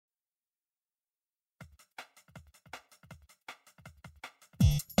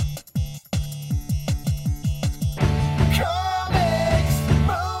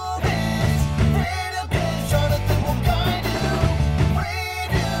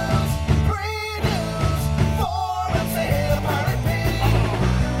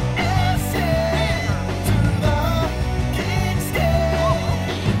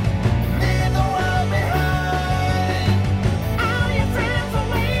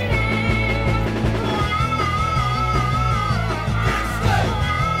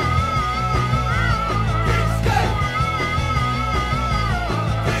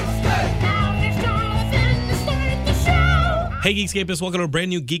Hey Geekscapists, welcome to a brand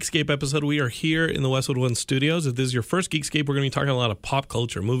new Geekscape episode. We are here in the Westwood One studios. If this is your first Geekscape, we're going to be talking a lot of pop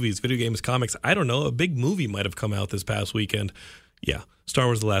culture, movies, video games, comics. I don't know, a big movie might have come out this past weekend. Yeah, Star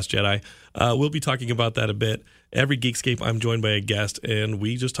Wars The Last Jedi. We'll be talking about that a bit. Every Geekscape, I'm joined by a guest, and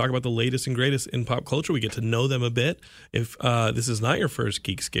we just talk about the latest and greatest in pop culture. We get to know them a bit. If this is not your first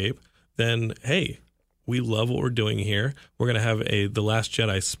Geekscape, then hey, we love what we're doing here. We're going to have The Last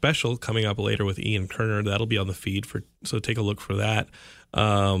Jedi special coming up later with Ian Kerner. That'll be on the feed, so take a look for that.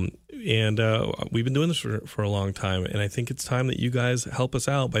 We've been doing this for a long time, and I think it's time that you guys help us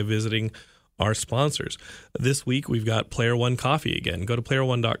out by visiting our sponsors. This week, we've got Player One Coffee again. Go to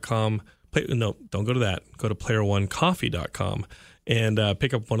playerone.com. No, don't go to that. Go to playeronecoffee.com and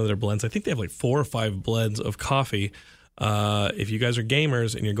pick up one of their blends. I think they have like 4 or 5 blends of coffee. If you guys are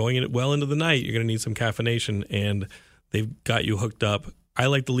gamers and you're going in well into the night, you're going to need some caffeination, and they've got you hooked up. I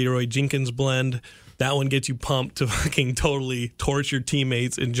like the Leroy Jenkins blend. That one gets you pumped to fucking totally torch your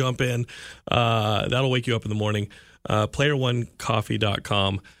teammates and jump in. That'll wake you up in the morning.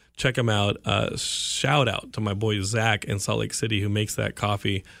 Playeronecoffee.com. Check them out. Shout out to my boy Zach in Salt Lake City who makes that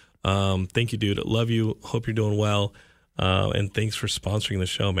coffee. Thank you, dude. Love you. Hope you're doing well. And thanks for sponsoring the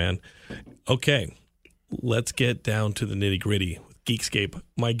show, man. Okay. Let's get down to the nitty-gritty with Geekscape.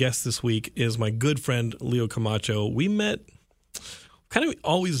 My guest this week is my good friend, Leo Camacho. We met, kind of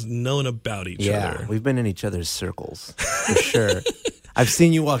always known about each other. Yeah, we've been in each other's circles, for sure. I've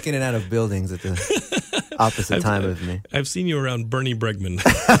seen you walk in and out of buildings at the opposite time of me. I've seen you around Bernie Bregman.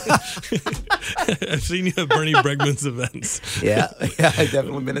 I've seen you at Bernie Bregman's events. Yeah, I've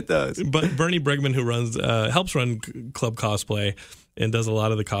definitely been at those. But Bernie Bregman, who helps run Club Cosplay, and does a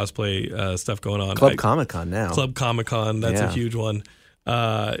lot of the cosplay stuff going on. Club Comic-Con now. Club Comic-Con, that's a huge one.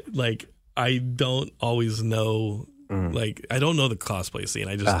 I don't always know, I don't know the cosplay scene.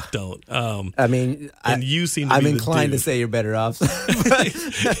 I just don't. You seem to be I'm inclined to say you're better off.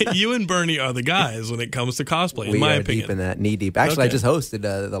 You and Bernie are the guys when it comes to cosplay, in my opinion. We are deep in that, knee-deep. Actually, I just hosted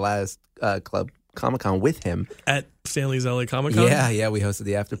the last Club Comic-Con with him. At Stanley's LA Comic-Con? Yeah, we hosted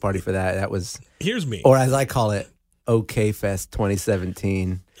the after party for that. That was... Here's me. Or as I call it, OK Fest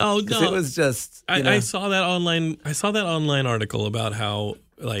 2017. Oh no! It was just. I saw that online. I saw that online article about how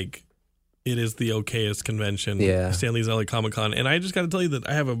it is the okayest convention. Yeah. Stanley's LA Comic Con, and I just got to tell you that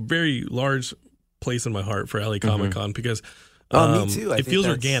I have a very large place in my heart for LA Comic Con because. Me too. It feels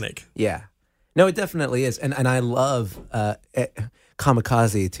organic. Yeah. No, it definitely is, and I love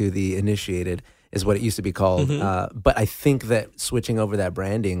kamikaze to the initiated is what it used to be called. But I think that switching over that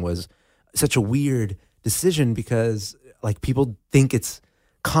branding was such a weird decision because people think it's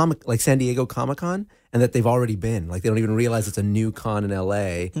San Diego Comic-Con and that they've already been. They don't even realize it's a new con in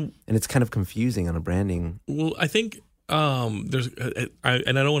LA, and it's kind of confusing on a branding. Well, I think there's I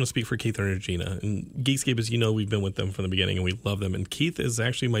don't want to speak for Keith or Regina. And Geekscape, as you know, we've been with them from the beginning and we love them. And Keith is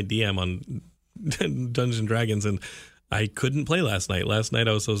actually my DM on Dungeons and Dragons, and I couldn't play last night. Last night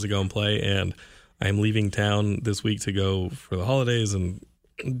I was supposed to go and play, and I'm leaving town this week to go for the holidays and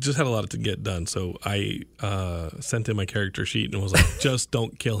just had a lot to get done, so I sent in my character sheet and was like, "Just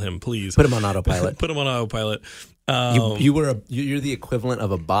don't kill him, please. Put him on autopilot. Put him on autopilot." You're the equivalent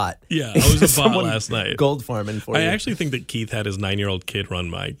of a bot. Yeah, I was a bot last night. Gold farming for you. I actually think that Keith had his 9-year-old kid run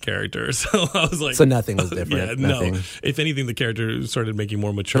my character, so I was like, so nothing was different. Yeah, nothing. No. If anything, the character started making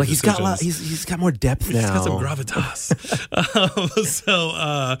more mature decisions. He's got more depth now. He's got some gravitas.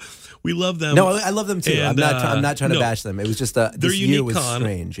 We love them. No, I love them too. And, I'm not trying to bash them. It was just this year was con.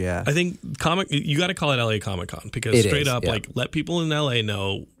 Strange. Yeah, I think you got to call it LA Comic Con because let people in LA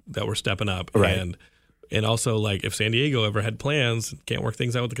know that we're stepping up, right. And also, if San Diego ever had plans, can't work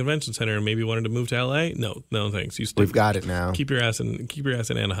things out with the convention center, and maybe wanted to move to LA, no thanks. We've got it now. Keep your ass in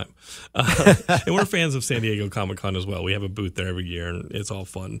Anaheim. And we're fans of San Diego Comic Con as well. We have a booth there every year, and it's all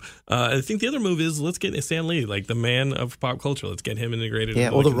fun. I think the other move is let's get Stan Lee, the man of pop culture. Let's get him integrated.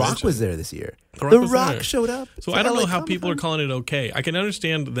 Yeah, into The Rock was there this year. The Rock showed up. So I don't know how people are calling it okay. I can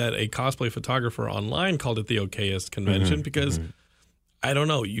understand that a cosplay photographer online called it the okayest convention because. I don't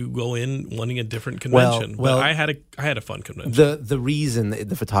know. You go in wanting a different convention, but I had a fun convention. The reason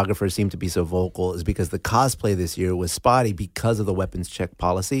the photographers seem to be so vocal is because the cosplay this year was spotty because of the weapons check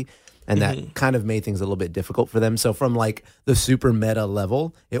policy, and that kind of made things a little bit difficult for them. So from the super meta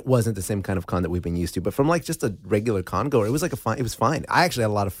level, it wasn't the same kind of con that we've been used to. But from just a regular con goer, it was it was fine. I actually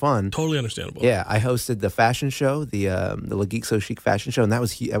had a lot of fun. Totally understandable. Yeah, I hosted the fashion show, the Geekscape Chic fashion show, and that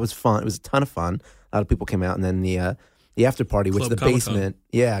was fun. It was a ton of fun. A lot of people came out, and then the after party, which Club the basement,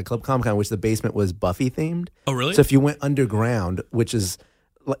 Club Comic-Con, which the basement was Buffy themed. Oh, really? So if you went underground, which is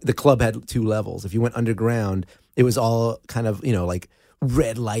the club had 2 levels. If you went underground, it was all kind of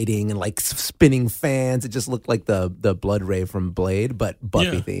red lighting and like spinning fans. It just looked like the blood ray from Blade, but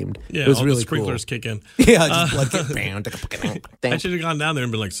Buffy themed. Yeah, it was all really the sprinklers cool. kick in. Yeah, just blood I should have gone down there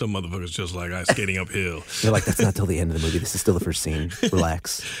and been like, some motherfuckers just like I skating uphill. You're like, that's not till the end of the movie. This is still the first scene.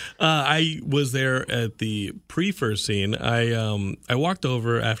 Relax. I was there at the pre-first scene. I walked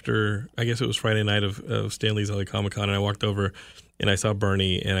over after, I guess it was Friday night of Stanley's LA Comic Con, and I walked over and I saw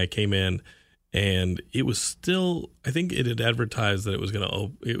Bernie, and I came in. And it was still, I think it had advertised that it was going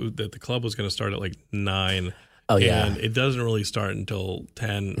to, that the club was going to start at like 9. Oh, yeah. And it doesn't really start until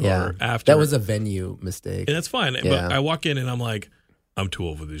 10 Yeah. or after. That was a venue mistake. And that's fine. Yeah. But I walk in and I'm like, I'm too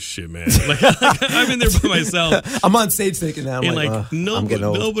old for this shit, man. Like I'm in there by myself. I'm on stage thinking now. I'm like I'm getting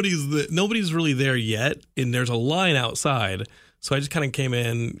old. nobody's really there yet. And there's a line outside. So I just kind of came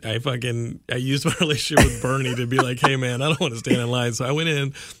in. I used my relationship with Bernie to be like, hey, man, I don't want to stand in line. So I went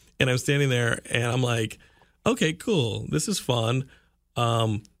in. And I'm standing there, and I'm like, okay, cool. This is fun.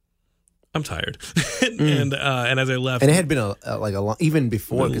 I'm tired. And as I left. And it had been a long, even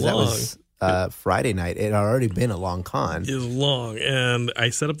before, because that was Friday night. It had already been a long con. It was long. And I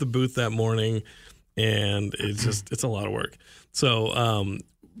set up the booth that morning, and it's a lot of work. So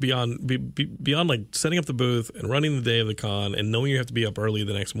beyond like setting up the booth and running the day of the con and knowing you have to be up early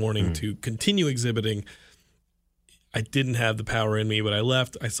the next morning to continue exhibiting, I didn't have the power in me, but I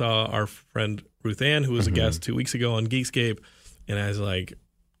left. I saw our friend Ruth Ann, who was a guest 2 weeks ago on Geekscape, and I was like,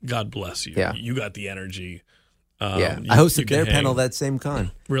 God bless you. Yeah. You got the energy. I hosted their panel that same con.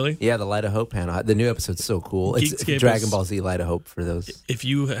 Really? Yeah, the Light of Hope panel. The new episode's so cool. It's Geekscape Dragon Ball Z Light of Hope for those. If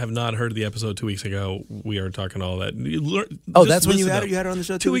you have not heard the episode 2 weeks ago, we are talking all that. That's when you had her on the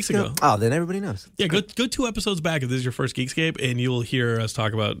show 2 weeks ago? Oh, then everybody knows. Yeah, go 2 episodes back if this is your first Geekscape, and you will hear us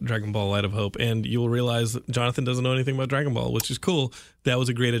talk about Dragon Ball Light of Hope, and you will realize that Jonathan doesn't know anything about Dragon Ball, which is cool. That was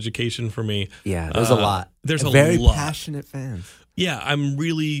a great education for me. Yeah, there's a lot. There's a very lot. Passionate fans. Yeah, I'm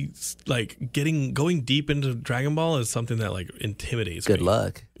really like going deep into Dragon Ball is something that like intimidates me. Good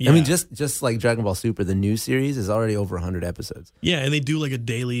luck. Yeah. I mean, just like Dragon Ball Super, the new series is already over 100 episodes. Yeah, and they do like a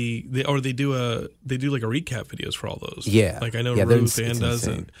daily, they do like a recap videos for all those. Yeah, like I know yeah, Ruth Ann does.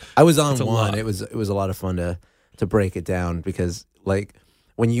 And I was on one. Lot. It was a lot of fun to break it down because like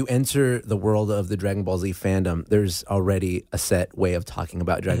when you enter the world of the Dragon Ball Z fandom, there's already a set way of talking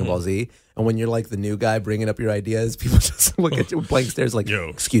about Dragon Ball Z. And when you're like the new guy bringing up your ideas, people just look at you with blank stares like, yo,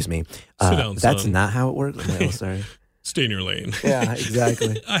 excuse me, sit down, that's son. not how it works. I'm like, oh, sorry. Stay in your lane. Yeah,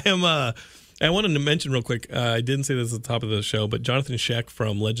 exactly. I wanted to mention real quick, I didn't say this at the top of the show, but Johnathon Schaech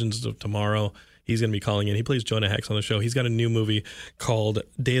from Legends of Tomorrow, he's going to be calling in. He plays Jonah Hex on the show. He's got a new movie called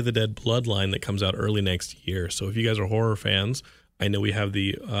Day of the Dead Bloodline that comes out early next year. So if you guys are horror fans, I know we have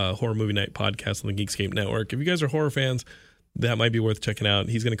the Horror Movie Night podcast on the Geekscape Network. If you guys are horror fans, that might be worth checking out.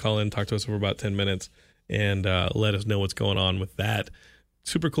 He's going to call in and talk to us for about 10 minutes and let us know what's going on with that.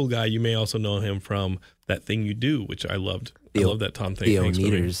 Super cool guy. You may also know him from That Thing You Do, which I loved. I love that Tom The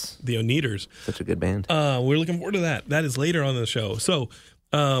Oneaters. The Oneaters. Such a good band. We're looking forward to that. That is later on in the show. So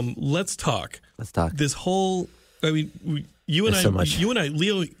let's talk. Let's talk. This whole, I mean, you and I,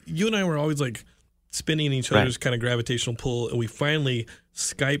 Leo, you and I were always like spinning in each other's kind of gravitational pull, and we finally,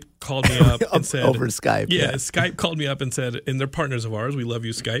 Skype called me up and said over Skype. Yeah, Skype called me up and said, and they're partners of ours. We love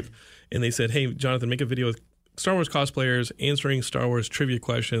you, Skype. And they said, hey, Jonathan, make a video with Star Wars cosplayers answering Star Wars trivia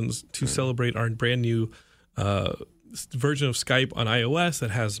questions to celebrate our brand new version of Skype on iOS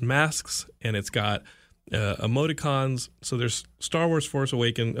that has masks and it's got emoticons. So there's Star Wars Force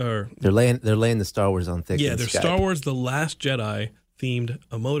Awakens. They're laying the Star Wars on thick. Yeah, there's Skype. Star Wars The Last Jedi themed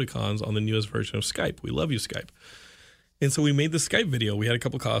emoticons on the newest version of Skype. We love you, Skype. And so we made the Skype video. We had a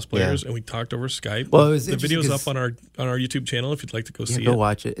couple cosplayers and we talked over Skype. Well, the video's up on our YouTube channel if you'd like to go see it. Go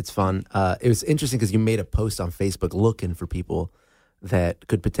watch it. It's fun. It was interesting because you made a post on Facebook looking for people that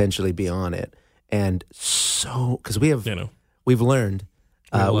could potentially be on it, and so because we've learned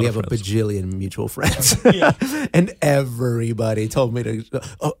we have a bajillion mutual friends, and everybody told me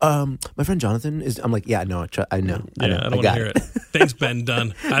to. My friend Jonathan is. I'm like, yeah, no, I know. I don't want to hear it. Thanks, Ben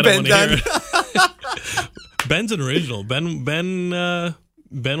Dunn. I don't want to hear it. Ben's an original. Ben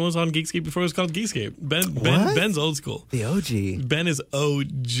was on Geekscape before it was called Geekscape. Ben's old school. The OG. Ben is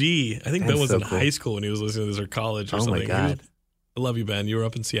OG. I think Ben was in high school when he was listening to this or college or something. Oh my God. I love you, Ben. You were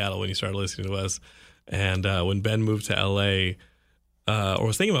up in Seattle when you started listening to us. And when Ben moved to LA, or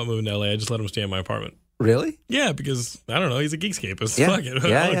was thinking about moving to LA, I just let him stay in my apartment. Really? Yeah, because I don't know, he's a Geekscapeist. Yeah. Fuck it.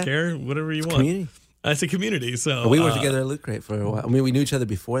 I don't care. Whatever you want. Community. It's a community. So we worked together at Loot Crate for a while. I mean, we knew each other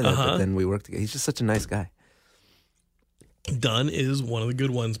before that, but then we worked together. He's just such a nice guy. Dunn is one of the good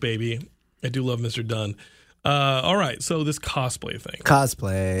ones, baby. I do love Mr. Dunn. All right, so this cosplay thing.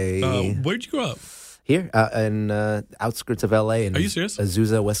 Cosplay. Where'd you grow up? Here in outskirts of LA. In Are you serious?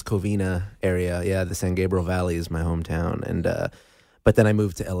 Azusa, West Covina area. Yeah, the San Gabriel Valley is my hometown. And but then I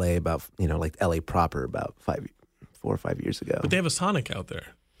moved to LA about, like LA proper about 4 or 5 years ago. But they have a Sonic out there.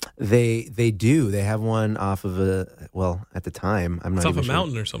 They do. They have one off of at the time, I'm not It's off even a sure.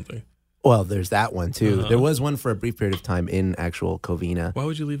 mountain or something. Well, there's that one too. There was one for a brief period of time in actual Covina. Why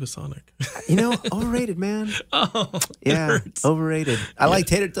would you leave a Sonic? Overrated, man. Oh, Yeah, it hurts. overrated. I like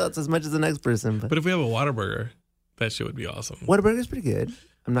tater tots as much as the next person, But if we have a Whataburger, that shit would be awesome. Whataburger's pretty good.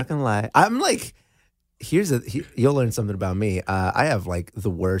 I'm not gonna lie. I'm like, you'll learn something about me. I have like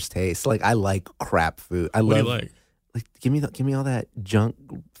the worst taste. Like I like crap food. What do you like? Like give me all that junk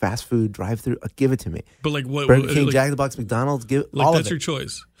fast food drive-through. Give it to me. But like what? Burger King, like, Jack in the Box, McDonald's. Give like all that's of your it.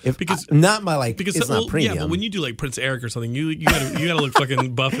 choice. Because not my because it's not premium. Yeah, but when you do like Prince Eric or something, you gotta look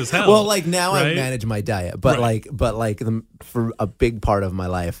fucking buff as hell. Well, like now I right? manage my diet, but Right. for a big part of my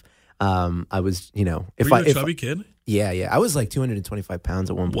life, I was Were you a chubby kid? Yeah, I was like 225 pounds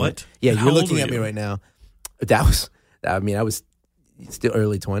at one point. What? Yeah, How you're old looking were at me you? right now. I was still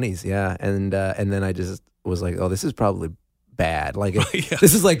early 20s. Yeah, and then I just was like, oh, this is probably bad. Like Yeah.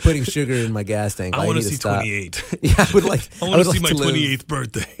 this is like putting sugar in my gas tank. I want need to see stop. 28. Yeah, I would like. I want to would see like my to live 28th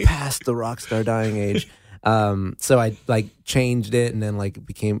birthday. past the rock star dying age. So I like changed it and then like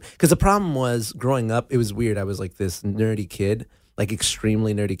became, because the problem was growing up, it was weird. I was like this nerdy kid, like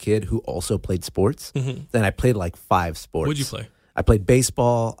extremely nerdy kid who also played sports. Then I played like 5 sports. What'd you play? I played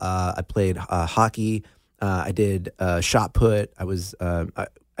baseball. I played hockey. I did shot put.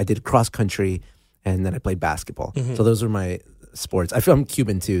 I did cross country, and then I played basketball. So those were my sports. I'm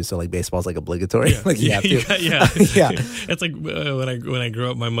Cuban too, so like baseball's like obligatory. Yeah. Like you have to. Yeah. Yeah. It's like when I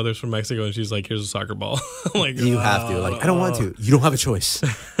grew up, my mother's from Mexico, and she's like, "Here's a soccer ball." I'm like, You have to. Like, I don't want to. You don't have a choice.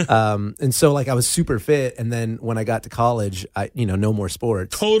 And so like I was super fit, and then when I got to college, no more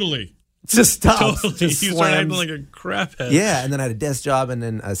sports. Totally. Just stopped. Totally. Just You started acting slams. like a craphead. Yeah, and then I had a desk job and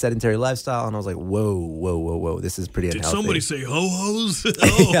then a sedentary lifestyle, and I was like, whoa, this is pretty Did unhealthy. somebody say ho-hos?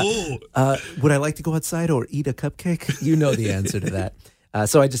 Oh. Would I like to go outside or eat a cupcake? You know the answer to that.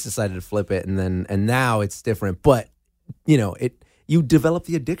 So I just decided to flip it, and now it's different. But you develop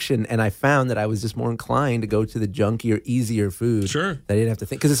the addiction, and I found that I was just more inclined to go to the junkier, easier food. Sure. That I didn't have to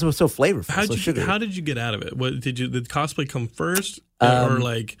think, because it's so flavorful, sugary. How did you get out of it? What did cosplay come first, or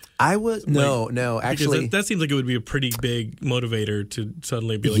like? I was no, Because actually. that seems like it would be a pretty big motivator to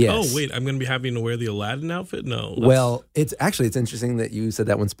suddenly be like, Yes. oh wait, I'm going to be having to wear the Aladdin outfit. No, Well, it's interesting that you said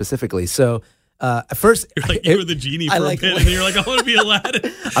that one specifically. So at first, you're like you were the genie for a bit, and then you're like, I want to be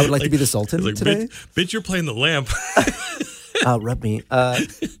Aladdin. I would like to be the Sultan Like, today. bitch, you're playing the lamp. Rub me.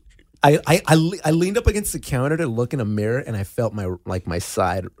 I leaned up against the counter to look in a mirror, and I felt my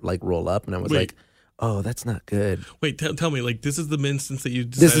side like roll up, and I was Wait. like, "Oh, that's not good." Wait, tell me, like, this is the instance that you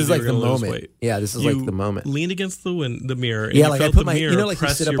decided This is you like were the gonna lose moment. weight. Yeah, this is You like the moment. leaned against the mirror. And Yeah, you like I felt put the my, mirror like you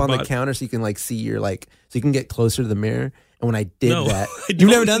press sit up your on the butt. counter so you can like see your so you can get closer to the mirror. And when I did No, that, I you've don't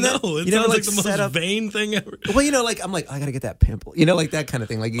never done that. know. It You never sounds like like the most set up. vain thing ever. Well, like I'm like I gotta get that pimple. Like that kind of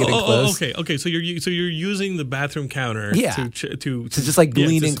thing. Like you're getting close. Okay. So you're using the bathroom counter. Yeah. To just like yeah,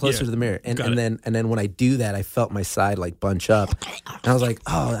 lean in just- closer yeah. to the mirror, and Got and it. then when I do that, I felt my side like bunch up, and I was like,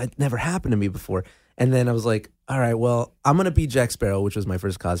 oh, that never happened to me before. And then I was like, all right, well, I'm gonna be Jack Sparrow, which was my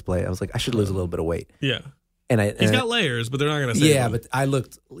first cosplay. I was like, I should lose a little bit of weight, Yeah. and He's got layers, but they're not gonna say. yeah, but I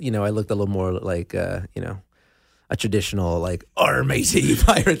looked a little more like a traditional like army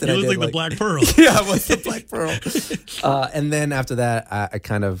pirate than you I look did. like the Black Pearl. Yeah, I was the Black Pearl. And then after that, I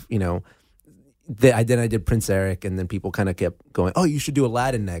kind of, I did Prince Eric, and then people kind of kept going, oh, you should do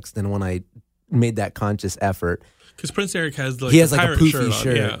Aladdin next. And when I made that conscious effort, Because Prince Eric has he has the like a pirate poofy shirt.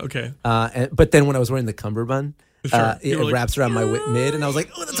 shirt. On. Yeah. Okay. But then when I was wearing the cummerbund, Sure. You it were like, wraps around my mid, and I was like,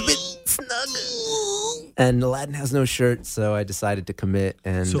 oh, that's a bit snug. And Aladdin has no shirt, so I decided to commit.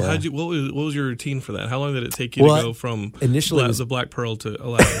 And So what was your routine for that? How long did it take you Well, to go from initially it was- the Black Pearl to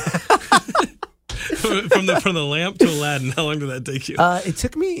Aladdin? from the lamp to Aladdin, how long did that take you? It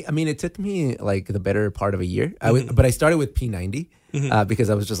took me like the better part of a year. But I started with P90 because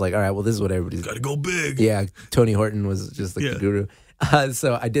I was just like, all right, well, this is what everybody's Got to go big. Yeah, Tony Horton was just like the guru.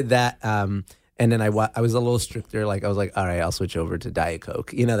 So I did that. And then I was a little stricter. Like I was like, all right, I'll switch over to Diet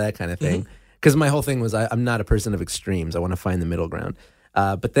Coke, that kind of thing. Because my whole thing was I'm not a person of extremes. I want to find the middle ground.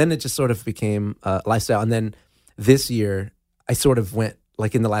 But then it just sort of became a lifestyle. And then this year, I sort of went,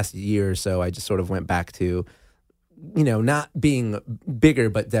 like in the last year or so, I just sort of went back to, not being bigger,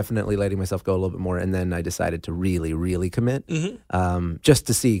 but definitely letting myself go a little bit more. And then I decided to really, really commit just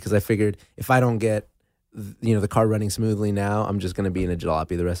to see, because I figured if I don't get the car running smoothly now, I'm just going to be in a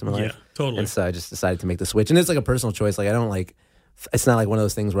jalopy the rest of my life. Yeah, totally. And so I just decided to make the switch. And it's like a personal choice. Like I don't like it's not like one of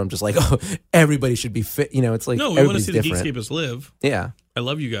those things where I'm just like, oh, everybody should be fit. You know, it's like no, we want to everybody's see the different. Geekscapists live. Yeah. I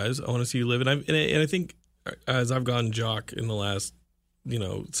love you guys. I want to see you live, and I think as I've gone jock in the last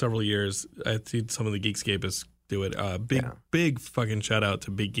several years, I've seen some of the Geekscapists do it. Big fucking shout out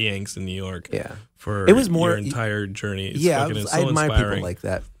to Big Yanks in New York. Yeah. For it was more, your entire journey. It's yeah, I admire people like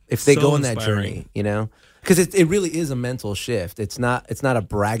that. If they go on that journey, you know, because it really is a mental shift. It's not a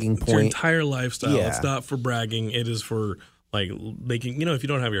bragging point. It's your entire lifestyle. Yeah. It's not for bragging. It is for like making. If you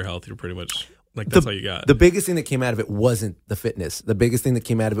don't have your health, you're pretty much like that's all you got. The biggest thing that came out of it wasn't the fitness. The biggest thing that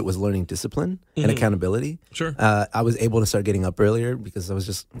came out of it was learning discipline and accountability. Sure. I was able to start getting up earlier because I was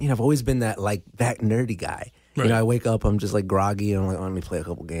just, I've always been that nerdy guy. Right. I wake up, I'm just like groggy, and I'm like, oh, let me play a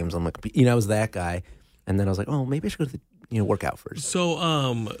couple games. I'm like, I was that guy. And then I was like, oh, maybe I should go to the workout first. So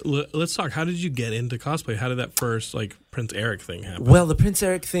let's talk. How did you get into cosplay? How did that first Prince Eric thing happen? Well, the Prince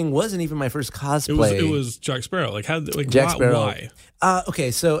Eric thing wasn't even my first cosplay. It was Jack Sparrow. Jack Sparrow. Why?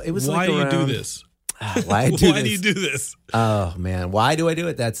 Okay, so it was why like do you do this? Why do you do this? Oh man, why do I do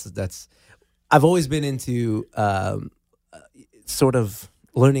it? That's. I've always been into sort of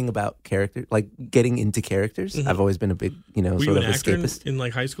learning about character, like getting into characters. I've always been a big, were sort you of an actor escapist. in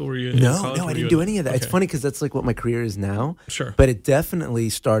high school? Were you? No, college? I didn't do any of that. Okay. It's funny because that's like what my career is now. Sure, but it definitely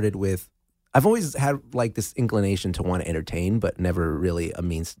started with. I've always had like this inclination to want to entertain, but never really a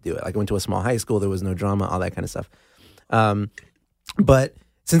means to do it. Like I went to a small high school, there was no drama, all that kind of stuff. But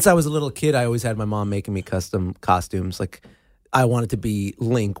since I was a little kid, I always had my mom making me custom costumes. Like I wanted to be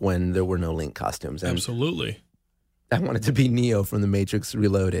Link when there were no Link costumes. And absolutely. I wanted to be Neo from The Matrix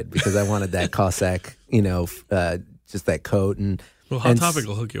Reloaded because I wanted that Cossack, just that coat. Well, Hot Topic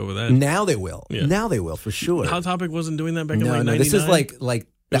will hook you over that. Now they will. Yeah. Now they will, for sure. Hot Topic wasn't doing that back in 99? This is like it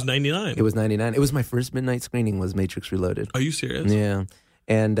was 99. It was 99. It was my first midnight screening was Matrix Reloaded. Are you serious? Yeah.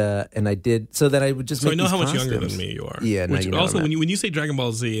 And I did so that I would just. So make I know these how much costumes. younger than me you are. Yeah. Also, when you say Dragon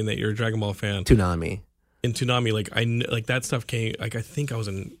Ball Z and that you're a Dragon Ball fan, Toonami. In Toonami, that stuff came. I think I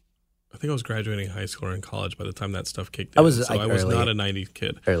was graduating high school or in college by the time that stuff kicked in. I was not a 90s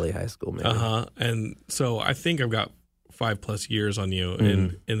kid. Early high school, maybe. And so I think I've got 5+ years on you,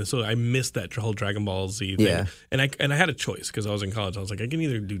 and so I missed that whole Dragon Ball Z thing. Yeah. And I had a choice because I was in college. I was like, I can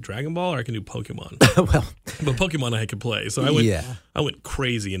either do Dragon Ball or I can do Pokemon. But Pokemon I could play, so I went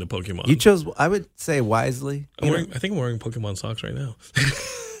crazy into Pokemon. You chose, I would say, wisely. I think I'm wearing Pokemon socks right now.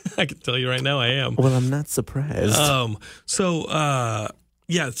 I can tell you right now I am. Well, I'm not surprised. So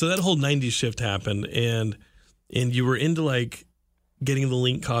that whole 90s shift happened, and you were into getting the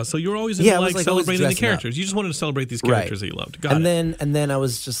Link cost. So you were always into celebrating the characters. You just wanted to celebrate these characters that you loved. Got it. And then I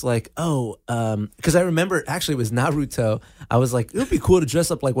was just like, because I remember actually it was Naruto. I was like, it would be cool to dress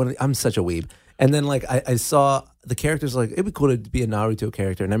up like one of I'm such a weeb. And then I saw the characters it'd be cool to be a Naruto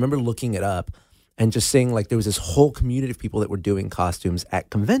character. And I remember looking it up and just seeing there was this whole community of people that were doing costumes at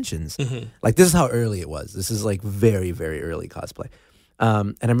conventions. This is how early it was. This is very, very early cosplay.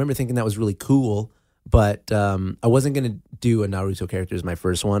 And I remember thinking that was really cool, but I wasn't going to do a Naruto character as my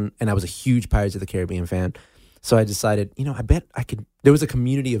first one, and I was a huge Pirates of the Caribbean fan. So I decided, I bet I could. There was a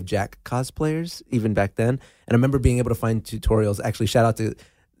community of Jack cosplayers even back then, and I remember being able to find tutorials. Actually, shout out to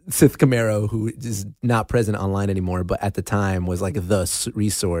Sith Camaro, who is not present online anymore, but at the time was the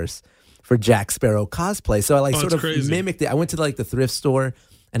resource for Jack Sparrow cosplay. So I sort of mimicked it. I went to the thrift store.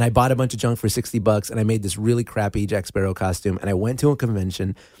 And I bought a bunch of junk for $60, and I made this really crappy Jack Sparrow costume. And I went to a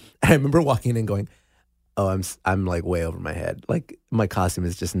convention, and I remember walking in and going, "Oh, I'm way over my head. My costume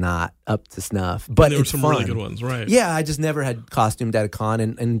is just not up to snuff." But there were it's some fun. really good ones, right? Yeah, I just never had costumed at a con,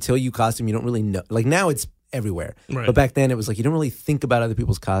 and until you costume, you don't really know. Now it's everywhere, right. But back then it was you don't really think about other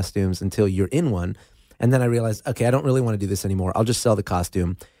people's costumes until you're in one. And then I realized, okay, I don't really want to do this anymore. I'll just sell the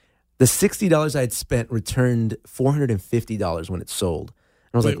costume. The $60 I had spent returned $450 when it sold.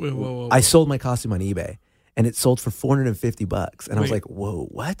 And I was whoa. I sold my costume on eBay, and it sold for $450. And I was like, whoa,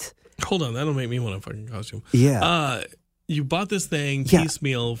 what? Hold on, that'll make me want a fucking costume. Yeah. You bought this thing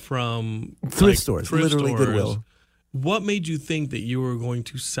piecemeal from thrift stores, literally Goodwill. What made you think that you were going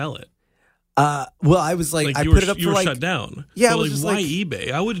to sell it? Well, I was I put it up for you were shut down. Yeah, so, I was just why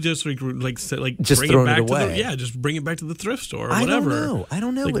eBay? I would have just just bring thrown it back it away. just bring it back to the thrift store or whatever. I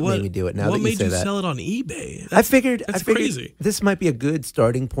don't know what made me do it. Now what that made you say you that. sell it on eBay? I figured crazy. This might be a good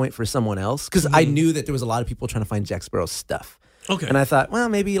starting point for someone else because I knew that there was a lot of people trying to find Jack Sparrow stuff. Okay. And I thought, well,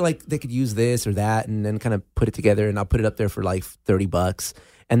 maybe like they could use this or that, and then kind of put it together, and I'll put it up there for like $30.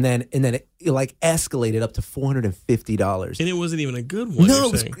 And then it like escalated up to $450. And it wasn't even a good one.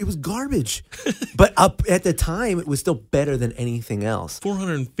 No, it was garbage. But up at the time, it was still better than anything else.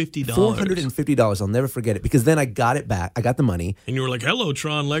 $450. $450. I'll never forget it, because then I got it back. I got the money. And you were like, hello,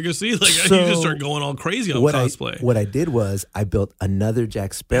 Tron Legacy. Like, you just start going all crazy on cosplay. What I did was I built another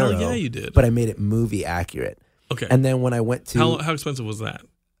Jack Sparrow. Hell yeah, you did. But I made it movie accurate. Okay. And then when I went to... How expensive was that?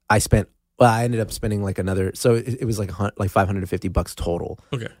 I ended up spending like another... So it was like $550 total.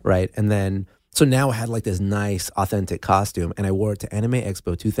 Okay. Right? And then... So now I had like this nice, authentic costume, and I wore it to Anime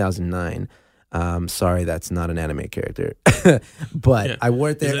Expo 2009. Sorry, that's not an anime character. But I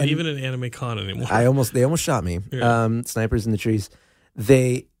wore it there. Is that even an anime con anymore? They almost shot me. Yeah. Snipers in the trees.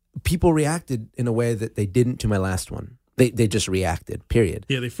 People reacted in a way that they didn't to my last one. They just reacted, period.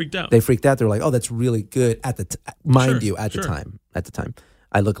 Yeah, they freaked out. They were like, oh, that's really good. At the time.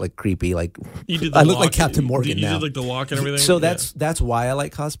 I look like creepy, like I look like Captain Morgan now. You did like the walk and everything. So that's why I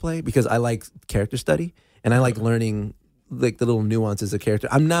like cosplay, because I like character study, and I like learning like the little nuances of character.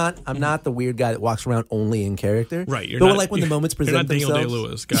 I'm not the weird guy that walks around only in character. Right. But like when the moments present themselves. You're not Daniel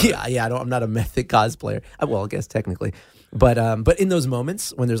Day-Lewis. I'm not a method cosplayer. Well, I guess technically. But in those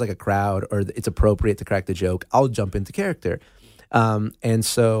moments when there's like a crowd or it's appropriate to crack the joke, I'll jump into character. And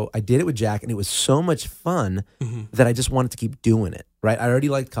so I did it with Jack, and it was so much fun that I just wanted to keep doing it. Right? I already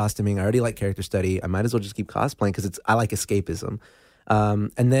liked costuming. I already liked character study. I might as well just keep cosplaying because I like escapism.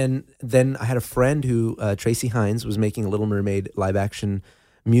 And then I had a friend who, Tracy Hines, was making a Little Mermaid live action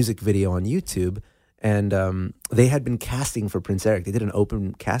music video on YouTube, and they had been casting for Prince Eric. They did an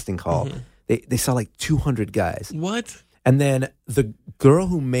open casting call. They saw like 200 guys. What? And then the girl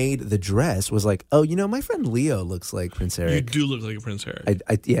who made the dress was like, "Oh, my friend Leo looks like Prince Eric." You do look like a Prince Eric.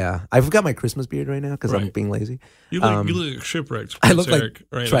 I've got my Christmas beard right now because I'm being lazy. You look like shipwrecked. I look Eric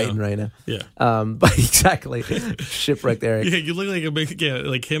like Triton right now. Yeah. But exactly, shipwrecked Eric. Yeah, you look like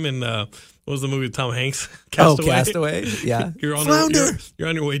like him in what was the movie with Tom Hanks? Castaway. Oh, Castaway. Yeah. Flounder. You're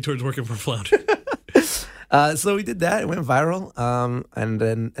on your way towards working for Flounder. So we did that. It went viral. And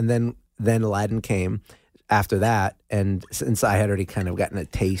then Aladdin came after that, and since I had already kind of gotten a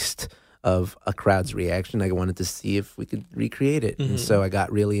taste of a crowd's reaction, I wanted to see if we could recreate it. And so I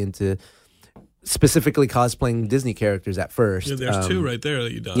got really into specifically cosplaying Disney characters at first. Yeah, there's two right there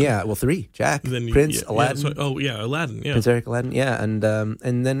that you've done. Yeah, well, three. Jack, Prince, Aladdin. Aladdin, yeah. Prince Eric, Aladdin, yeah. And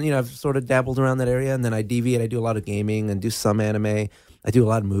then, I've sort of dabbled around that area, and then I deviate. I do a lot of gaming and do some anime. I do a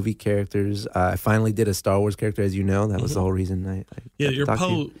lot of movie characters. I finally did a Star Wars character, as you know. That was the whole reason I your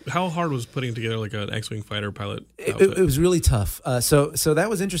Poe. How hard was putting together like an X-wing fighter pilot? It was really tough. So that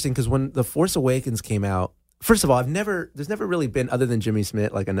was interesting because when The Force Awakens came out, first of all, there's never really been, other than Jimmy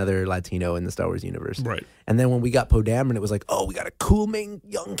Smith, like another Latino in the Star Wars universe. Right. And then when we got Poe Dameron, it was like, oh, we got a cool main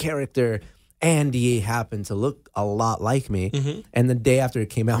young character. And he happened to look a lot like me. And the day after it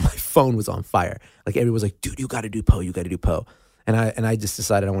came out, my phone was on fire. Like everyone was like, dude, you got to do Poe. You got to do Poe. And I just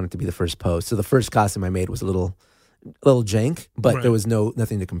decided I wanted to be the first Poe. So the first costume I made was a little jank, but there was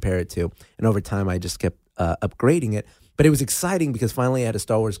nothing to compare it to. And over time, I just kept upgrading it. But it was exciting because finally I had a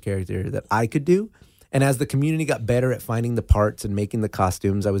Star Wars character that I could do. And as the community got better at finding the parts and making the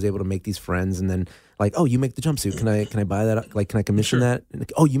costumes, I was able to make these friends. And then like, oh, you make the jumpsuit. Can I buy that? Like, can I commission that? And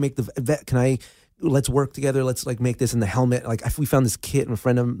like, oh, you make the vet. Let's work together. Let's like make this in the helmet. Like we found this kit, and a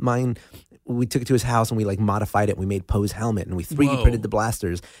friend of mine, we took it to his house and we like modified it. And we made Poe's helmet and we 3D printed the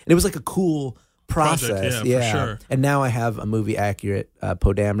blasters. And it was like a cool process. Project, yeah, for sure. And now I have a movie accurate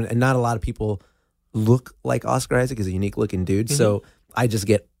Poe Dameron, and not a lot of people look like Oscar Isaac. Is a unique looking dude. So I just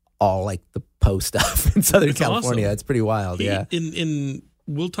get all like the Poe stuff in Southern California. Awesome. It's pretty wild.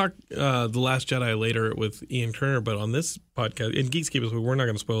 We'll talk The Last Jedi later with Ian Kerner, but on this podcast, in Geekscape, we're not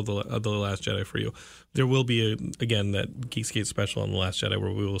going to spoil the Last Jedi for you. There will be, again, that Geekscape special on The Last Jedi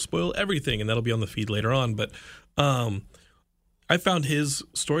where we will spoil everything, and that'll be on the feed later on. But I found his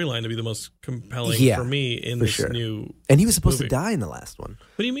storyline to be the most compelling for me in this new And he was supposed movie. to die in the last one.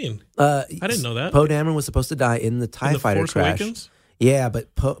 What do you mean? I didn't know that. Poe Dameron was supposed to die in the TIE fighter Force crash. Awakens? Yeah, but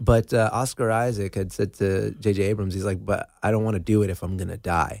Oscar Isaac had said to J.J. Abrams, he's like, but I don't want to do it if I'm going to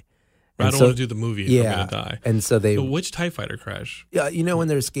die. I don't want to do the movie if I'm going to die. And so So which TIE fighter crash? Yeah, when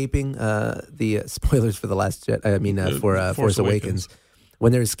they're escaping, the spoilers for The Last Jedi, for Force Awakens.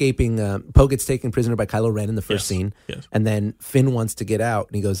 When they're escaping, Poe gets taken prisoner by Kylo Ren in the first scene. Yes. And then Finn wants to get out,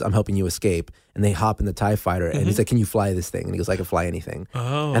 and he goes, I'm helping you escape. And they hop in the TIE fighter, and he's like, can you fly this thing? And he goes, I can fly anything.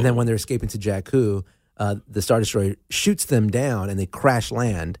 Oh. And then when they're escaping to Jakku, the Star Destroyer shoots them down, and they crash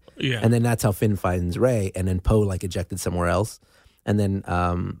land. Yeah. And then that's how Finn finds Rey, and then Poe like ejected somewhere else. And then,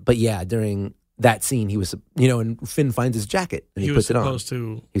 but yeah, during that scene, he was, and Finn finds his jacket and he puts it on.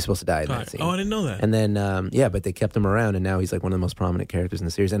 He's supposed to die in that scene. Oh, I didn't know that. And then, but they kept him around, and now he's like one of the most prominent characters in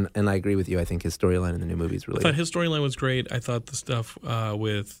the series. And I agree with you. I think his storyline in the new movie is really I thought his storyline was great. I thought the stuff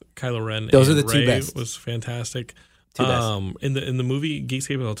with Kylo Ren Those and are the Rey two best. was fantastic. Two best. In the movie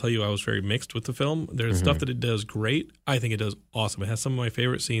Geekscape, I'll tell you, I was very mixed with the film. There's stuff that it does great. I think it does awesome. It has some of my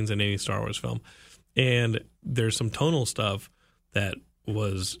favorite scenes in any Star Wars film. And there's some tonal stuff that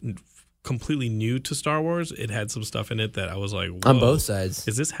was completely new to Star Wars. It had some stuff in it that I was like, whoa, on both sides.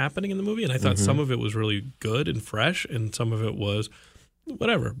 Is this happening in the movie? And I thought some of it was really good and fresh, and some of it was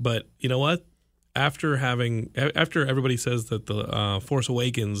whatever. But you know what? After everybody says that the Force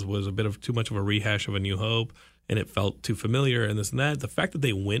Awakens was a bit of too much of a rehash of A New Hope, and it felt too familiar and this and that, the fact that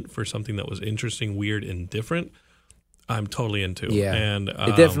they went for something that was interesting, weird, and different, I'm totally into. Yeah, and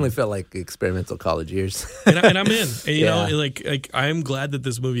it definitely felt like experimental college years. and I'm in. And, you know, like I'm glad that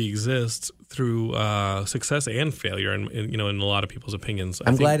this movie exists through success and failure, and in a lot of people's opinions.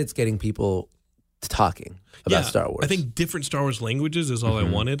 I'm glad it's getting people talking about Star Wars. I think different Star Wars languages is all I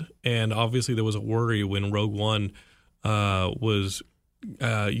wanted, and obviously there was a worry when Rogue One was,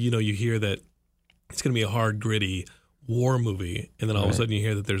 you hear that it's going to be a hard, gritty war movie, and then all of a sudden you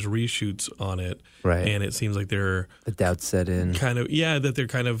hear that there's reshoots on it, and it seems like the doubt set in, that they're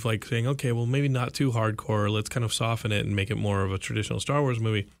kind of like saying, okay, well, maybe not too hardcore, let's kind of soften it and make it more of a traditional Star Wars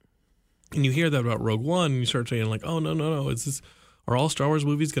movie. And you hear that about Rogue One, and you start saying like, oh no, are all Star Wars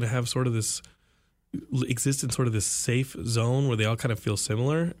movies going to have sort of this exist in sort of this safe zone where they all kind of feel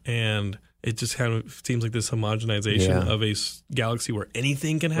similar, and it just kind of seems like this homogenization of a galaxy where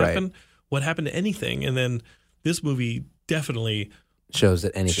anything can happen. What happened to anything? And then this movie definitely shows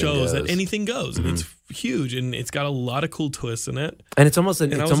that anything goes. It's huge, and it's got a lot of cool twists in it. And it's almost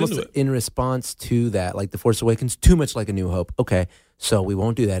in response to that, like The Force Awakens, too much like A New Hope. Okay, so we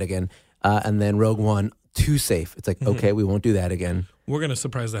won't do that again. And then Rogue One, too safe. It's like, okay, we won't do that again. We're gonna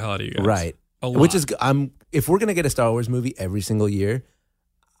surprise the hell out of you guys, right? A lot. Which is, if we're gonna get a Star Wars movie every single year,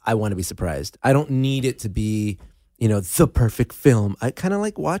 I want to be surprised. I don't need it to be, the perfect film. I kind of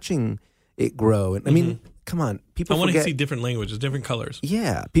like watching it grow. And I mean, come on, people. I want to see different languages, different colors.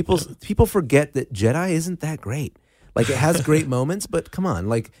 Yeah, people forget that Jedi isn't that great. Like, it has great moments, but come on,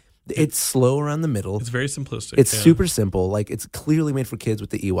 like, it's slow around the middle. It's very simplistic. It's super simple. Like, it's clearly made for kids with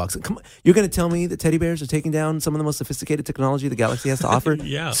the Ewoks. Come on, you're going to tell me that teddy bears are taking down some of the most sophisticated technology the galaxy has to offer?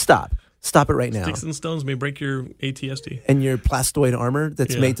 Yeah. Stop it right now. Sticks and stones may break your ATSD. And your plastoid armor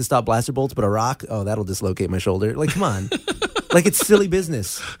that's made to stop blaster bolts, but a rock, that'll dislocate my shoulder. Like, come on. Like, it's silly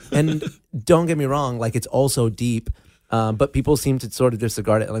business. And don't get me wrong, like, it's also deep, but people seem to sort of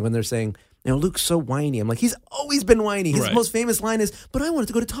disregard it. Like, when they're saying, Luke's so whiny. I'm like, he's always been whiny. His most famous line is, but I wanted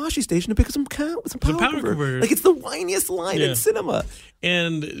to go to Toshi Station to pick up some power converter. Like, it's the whiniest line in cinema.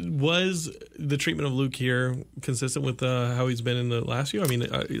 And was the treatment of Luke here consistent with how he's been in the last few? I mean,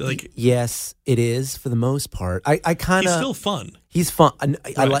 yes, it is for the most part. I kind of, he's still fun. He's fun.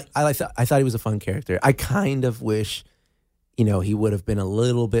 I thought he was a fun character. I kind of wish, he would have been a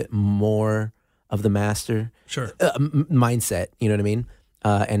little bit more of the master mindset. You know what I mean?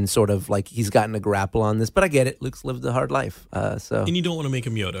 And sort of like he's gotten a grapple on this, but I get it. Luke's lived a hard life, and you don't want to make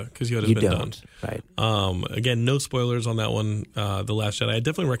him Yoda because Yoda's been done. Right? Again, no spoilers on that one. The Last Jedi. I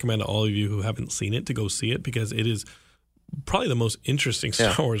definitely recommend to all of you who haven't seen it to go see it because it is probably the most interesting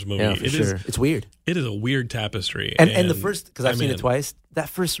Star Wars movie. Yeah, it's weird. It is a weird tapestry. And the first, because I've seen it twice. That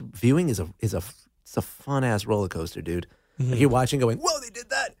first viewing is a fun ass roller coaster, dude. Like, you're watching, going, "Whoa, they did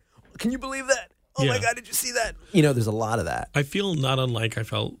that! Can you believe that? Oh my God, did you see that?" There's a lot of that. I feel not unlike I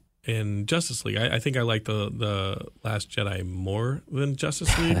felt in Justice League. I think I like the Last Jedi more than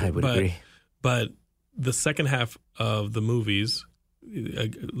Justice League. I would agree. But the second half of the movies,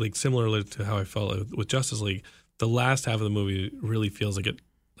 like similarly to how I felt with Justice League, the last half of the movie really feels like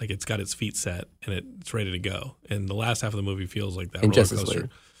it's got its feet set and it's ready to go. And the last half of the movie feels like that in roller Justice coaster. League.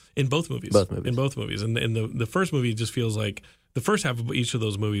 In both movies. In both movies. And the first movie just feels like the first half of each of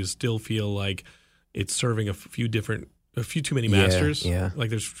those movies still feel like it's serving a few too many masters. Yeah. Like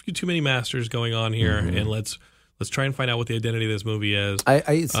there's a few too many masters going on here, and let's try and find out what the identity of this movie is.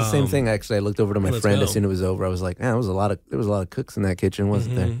 It's the same thing actually. I looked over to my friend as soon as it was over. I was like, there was a lot of cooks in that kitchen,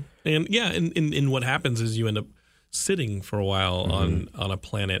 wasn't there? And and what happens is you end up sitting for a while on a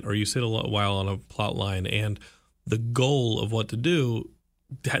planet, or you sit a while on a plot line, and the goal of what to do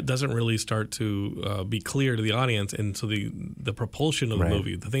that doesn't really start to be clear to the audience, and so the propulsion of the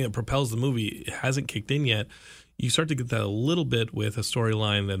movie, the thing that propels the movie, hasn't kicked in yet. You start to get that a little bit with a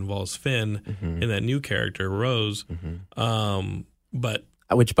storyline that involves Finn and that new character Rose, but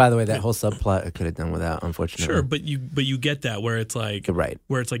Which, by the way, that whole subplot I could have done without, unfortunately. Sure, but you get that where it's like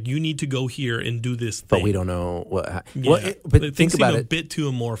where it's like you need to go here and do this thing, but we don't know what. Yeah. Well, but think about it. it. A bit too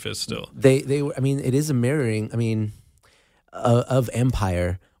amorphous still. They I mean, it is a mirroring. I mean, of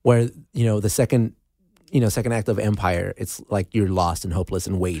Empire, where the second act of Empire, it's like you're lost and hopeless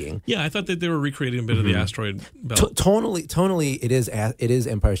and waiting. Yeah, I thought that they were recreating a bit of the asteroid belt. Tonally, it is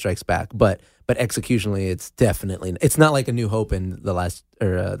Empire Strikes Back, but executionally, it's not like A New Hope and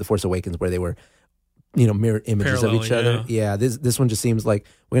The Force Awakens where they were, mirror images of each other. Yeah, this one just seems like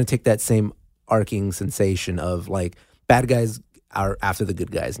we're gonna take that same arcing sensation of like bad guys are after the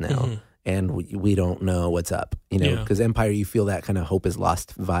good guys now, and we don't know what's up. Because Empire, you feel that kind of hope is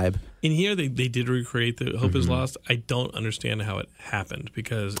lost vibe. In here, they did recreate the Hope is Lost. I don't understand how it happened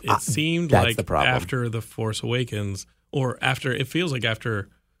because it seemed like after The Force Awakens, or after, it feels like after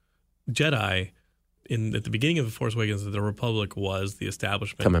Jedi, at the beginning of The Force Awakens, that the Republic was the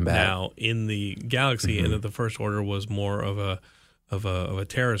establishment coming back now in the galaxy, and that the First Order was more of a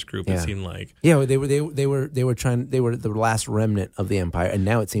terrorist group. It seemed like. Yeah, they were the last remnant of the Empire, and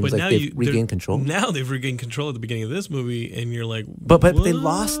now it seems like they've regained control. Now they've regained control at the beginning of this movie, and you're like, but they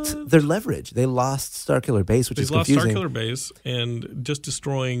lost their leverage. They lost Starkiller Base, which is confusing. They lost Starkiller Base, and just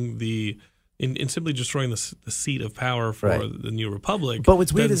destroying simply destroying the seat of power for the New Republic. But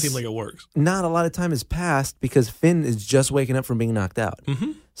what's weird doesn't seem like it works. Not a lot of time has passed because Finn is just waking up from being knocked out.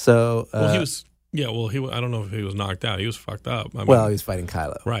 Mm-hmm. So he was. Yeah, well, I don't know if he was knocked out. He was fucked up. He was fighting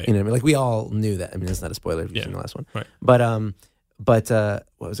Kylo. Right. Like we all knew that. I mean, it's not a spoiler if you've seen the last one. Right. But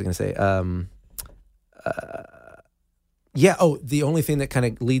what was I going to say? The only thing that kind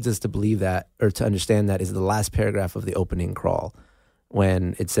of leads us to believe that or to understand that is the last paragraph of the opening crawl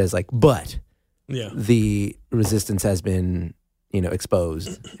when it says like, but the resistance has been,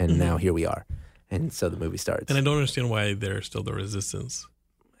 exposed and now here we are. And so the movie starts. And I don't understand why they're still the resistance.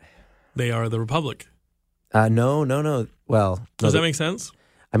 They are the Republic. No. Well, does that make sense?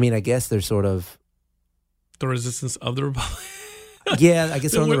 I mean, I guess they're sort of the resistance of the Republic. Yeah, I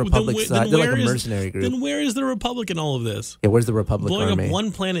guess they're on the Republic side. They're like a mercenary group. Then where is the Republic in all of this? Yeah, where's the Republic Blowing army? Up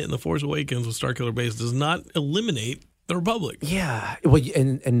one planet in The Force Awakens with Starkiller Base does not eliminate the Republic. Yeah, well,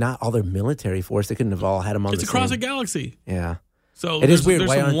 and not all their military force. They couldn't have all had them on. It's across a galaxy. Yeah. So it is weird. There's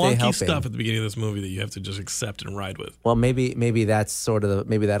Why some aren't they wonky helping? stuff at the beginning of this movie that you have to just accept and ride with. Well, maybe that's sort of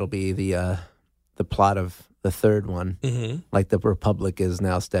maybe that'll be the plot of the third one. Mm-hmm. Like the Republic is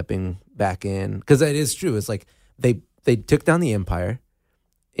now stepping back in because it is true. It's like they took down the Empire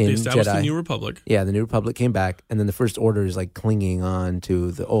in they established Jedi. the New Republic. Yeah, the New Republic came back, and then the First Order is like clinging on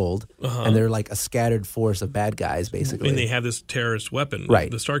to the old, and they're like a scattered force of bad guys, basically. And they have this terrorist weapon, right?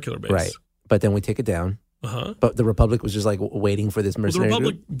 The Starkiller Base, right? But then we take it down. But the Republic was just like waiting for this mercenary the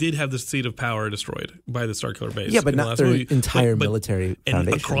Republic group. did have the seat of power destroyed by the Starkiller Base. Yeah, but not their entire military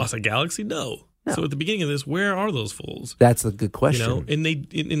foundation. And across a galaxy, no. So at the beginning of this, where are those fools? That's a good question.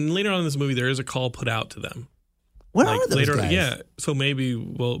 And later on in this movie, there is a call put out to them. Where are those guys? Yeah, so maybe.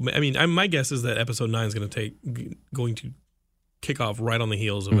 Well, I mean, my guess is that Episode 9 is going to kick off right on the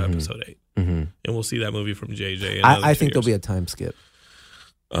heels of Episode 8, and we'll see that movie from JJ. I think there'll be a time skip,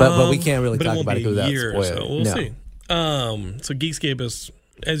 but we can't really talk about it without spoiling. So we'll see. So Geekscape is,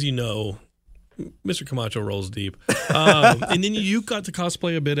 as you know, Mr. Camacho rolls deep, and then you got to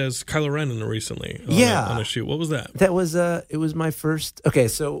cosplay a bit as Kylo Ren recently. On a shoot. What was that? That was it was my first. Okay,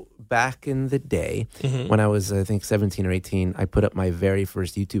 so back in the day when I was I think 17 or 18, I put up my very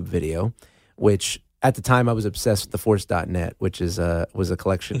first YouTube video, which at the time I was obsessed with the Force.net, which was a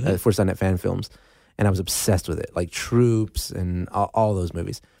collection Force.net fan films, and I was obsessed with it, like Troops and all those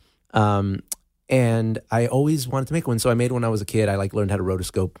movies. And I always wanted to make one, so I made one when I was a kid. I learned how to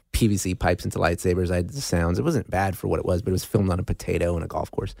rotoscope PVC pipes into lightsabers. I had the sounds. It wasn't bad for what it was, but it was filmed on a potato in a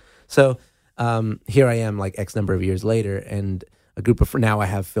golf course. So here I am, like X number of years later, and a group of now I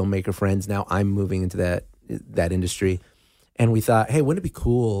have filmmaker friends. Now I'm moving into that industry, and we thought, hey, wouldn't it be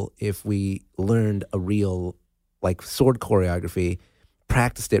cool if we learned a real sword choreography,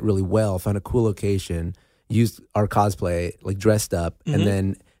 practiced it really well, found a cool location, used our cosplay, dressed up, and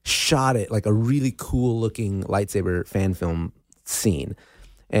then shot it like a really cool looking lightsaber fan film scene.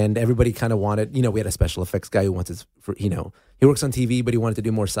 And everybody kind of wanted, we had a special effects guy who wanted, he works on TV, but he wanted to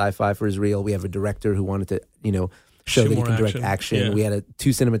do more sci-fi for his reel. We have a director who wanted to, show that he can direct action. Yeah. We had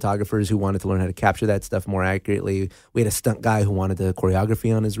two cinematographers who wanted to learn how to capture that stuff more accurately. We had a stunt guy who wanted the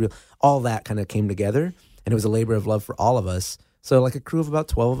choreography on his reel. All that kind of came together, and it was a labor of love for all of us. So a crew of about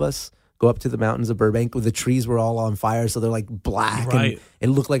 12 of us go up to the mountains of Burbank. The trees were all on fire, so they're black, and it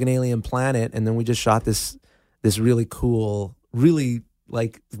looked like an alien planet. And then we just shot this really cool, really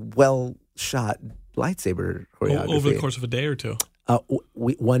well shot lightsaber choreography over the course of a day or two.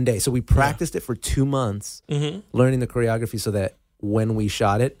 One day. So we practiced it for 2 months, learning the choreography so that when we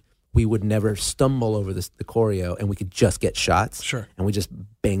shot it, we would never stumble over the choreo and we could just get shots. Sure. And we just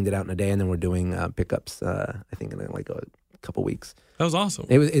banged it out in a day, and then we're doing pickups, I think, in like a couple weeks. That was awesome.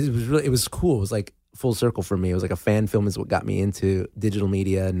 It was cool. It was like full circle for me. It was like a fan film is what got me into digital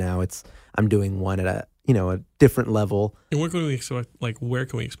media. Now I'm doing one at a different level. And where can we expect? Like, where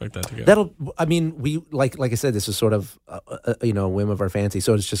can we expect that to go? We like I said, this was sort of a whim of our fancy.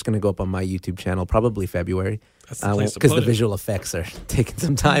 So it's just going to go up on my YouTube channel probably February. That's the place to because put the it. visual effects are taking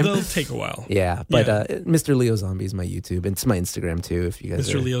some time. They'll take a while. Yeah, but Mr. Leo Zombie is my YouTube, and it's my Instagram too. If you guys,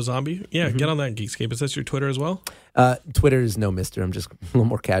 Mr. Leo Zombie, get on that Geekscape. Is that your Twitter as well? Twitter is no Mr. I'm just a little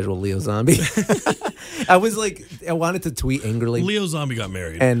more casual. Leo Zombie. I wanted to tweet angrily. Leo Zombie got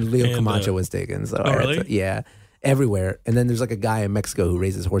married, and Leo Camacho was taken. So really? Yeah. Everywhere. And then there's like a guy in Mexico who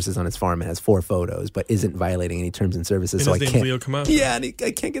raises horses on his farm and has 4 photos, but isn't violating any terms and services. And so his I name's can't. Leo Camacho. Yeah, and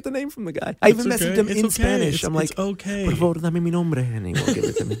I can't get the name from the guy. I even messaged him in Spanish. I'm like, okay. Por favor, dame mi nombre. And he won't give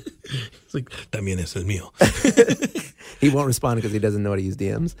it to me. It's like, también es el mío. He won't respond because he doesn't know how to use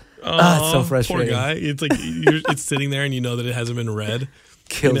DMs. It's so frustrating. Poor guy. It's like it's sitting there and you know that it hasn't been read.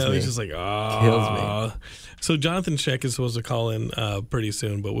 Kills me. He's just like, Kills me. So Johnathon Schaech is supposed to call in pretty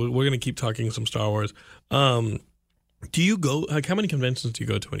soon, but we're going to keep talking some Star Wars. Do you go, like, how many conventions do you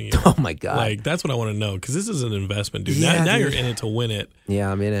go to in a year? Oh my God. Like, that's what I want to know, because this is an investment, dude. Yeah, now dude. you're in it to win it.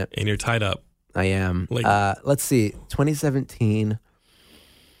 Yeah, I'm in it. And you're tied up. I am. Like, let's see. 2017.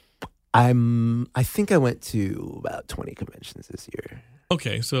 I think I went to about 20 conventions this year.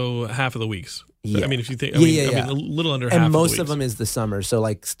 Okay, so half of the weeks. Yeah. I mean, if you think, I mean, a little under half and of the weeks. most of them is the summer. So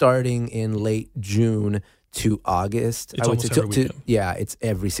like starting in late June to August. It's almost every weekend. Yeah, it's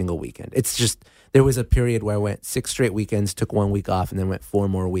every single weekend. It's just, there was a period where I went 6 straight weekends, took 1 week off, and then went 4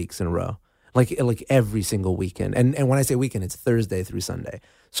 more weeks in a row. Like every single weekend. And when I say weekend, it's Thursday through Sunday.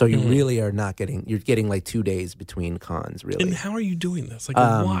 So you really are not you're getting like 2 days between cons, really. And how are you doing this? Like,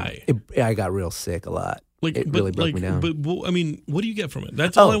 why? I got real sick a lot. Like, it really broke me down. But I mean, what do you get from it?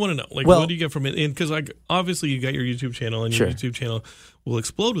 That's all I want to know. Like, what do you get from it? And because, like, obviously you got your YouTube channel, and your YouTube channel will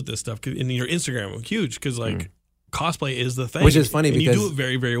explode with this stuff. And your Instagram huge because, like, cosplay is the thing. Which is funny because you do it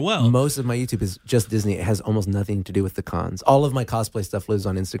very, very well. Most of my YouTube is just Disney. It has almost nothing to do with the cons. All of my cosplay stuff lives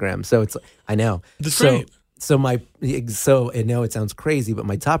on Instagram. So it's, I know. That's great. So I know it sounds crazy, but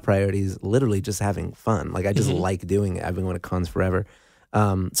my top priority is literally just having fun. Like, I just like doing it. I've been going to cons forever.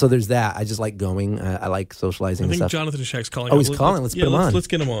 So there's that. I just like going. I like socializing. I think and stuff. Jonathan Schaech's calling. Oh, he's calling. Let's put him on. Let's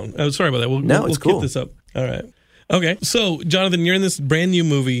get him on. Oh, sorry about that. We'll cool. get this up. All right. Okay. So, Jonathan, you're in this brand new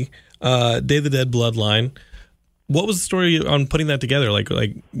movie, Day of the Dead Bloodline. What was the story on putting that together? Like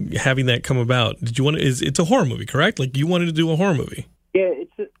having that come about? Did you want to? It's a horror movie, correct? Like, you wanted to do a horror movie? Yeah,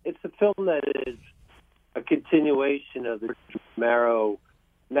 it's a film that is a continuation of the Romero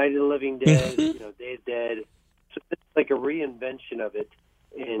Night of the Living Dead, Day of the Dead. So it's like a reinvention of it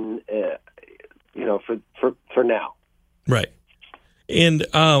in for now. Right. And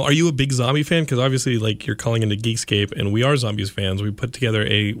are you a big zombie fan? Because obviously, like, you're calling into Geekscape, and we are zombies fans. We put together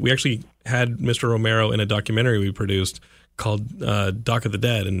we actually had Mr. Romero in a documentary we produced called Doc of the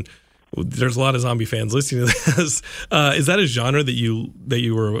Dead, and there's a lot of zombie fans listening to this. Is that a genre that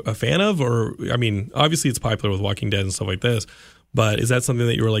you were a fan of? Or, I mean, obviously it's popular with Walking Dead and stuff like this, but is that something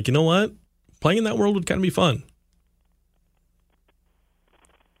that you were like, you know what? Playing in that world would kind of be fun.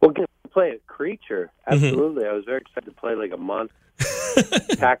 Well, can play a creature. Absolutely. I was very excited to play like a monster.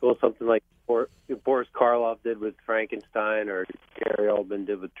 Tackle something like Boris Karloff did with Frankenstein, or Gary Oldman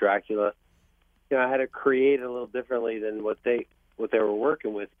did with Dracula. I had to create it a little differently than what they were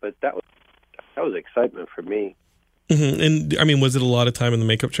working with, but that was excitement for me. Mm-hmm. And I mean, was it a lot of time in the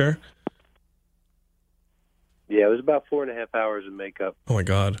makeup chair? Yeah, it was about 4.5 hours of makeup. Oh my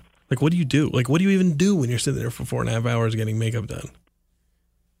God! Like, what do you do? Like, what do you even do when you're sitting there for 4.5 hours getting makeup done?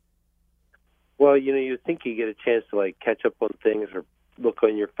 Well, you think you get a chance to like catch up on things or look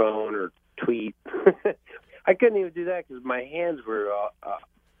on your phone or tweet. I couldn't even do that because my hands were.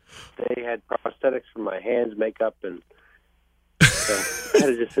 They had prosthetics for my hands, makeup, and so I had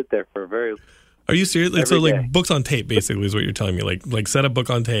to just sit there for a very. Are you serious? Like, every so, day. like, books on tape, basically, is what you're telling me. Like set a book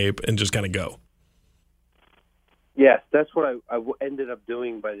on tape and just kind of go. Yes, that's what I ended up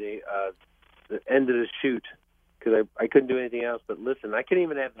doing by the end of the shoot. Because I couldn't do anything else but listen. I couldn't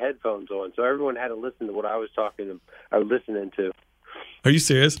even have headphones on, so everyone had to listen to what I was listening to. Are you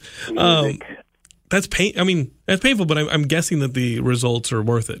serious? That's that's painful, but I'm guessing that the results are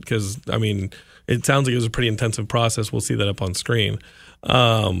worth it because, I mean, it sounds like it was a pretty intensive process. We'll see that up on screen.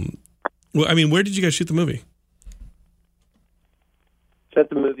 Well, I mean, where did you guys shoot the movie? Shot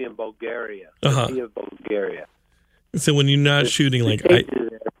the movie in Bulgaria, Bulgaria. So when you're not shooting,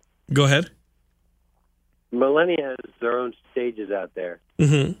 go ahead. Millennia has their own stages out there.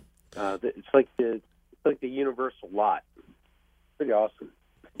 Mm-hmm. It's like the universal lot. Pretty awesome.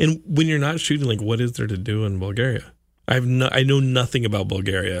 And when you're not shooting, like, what is there to do in Bulgaria? I know nothing about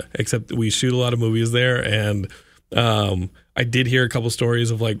Bulgaria except we shoot a lot of movies there, and I did hear a couple stories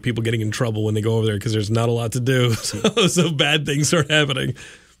of like people getting in trouble when they go over there because there's not a lot to do, so bad things start happening.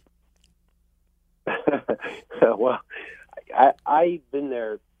 Well, I've been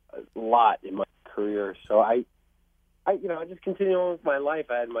there a lot in my career, so I just continue on with my life.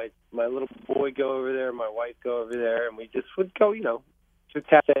 I had my little boy go over there, my wife go over there, and we just would go, to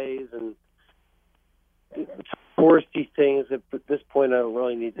cafes and touristy things. At this point, I don't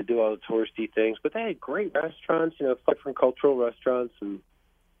really need to do all the touristy things, but they had great restaurants, different cultural restaurants, and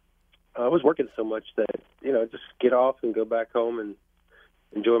I was working so much that, just get off and go back home and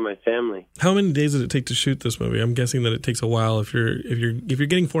enjoy my family. How many days did it take to shoot this movie? I'm guessing that it takes a while. If you're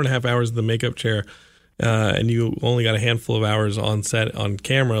getting 4.5 hours in the makeup chair, and you only got a handful of hours on set on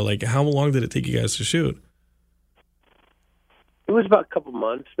camera, like how long did it take you guys to shoot? It was about a couple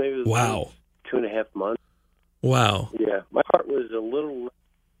months, maybe. It was Wow. 2.5 months. Wow. Yeah, my part was a little.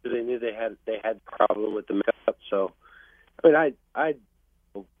 They knew they had a problem with the makeup, so I mean, I'd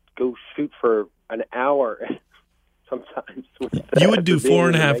go shoot for an hour sometimes. You would do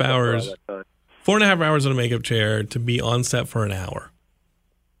 4.5 hours. 4.5 hours in a makeup chair to be on set for an hour.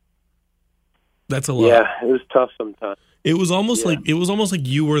 That's a lot. Yeah, it was tough sometimes. It was almost like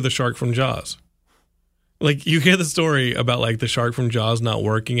you were the shark from Jaws. Like you hear the story about like the shark from Jaws not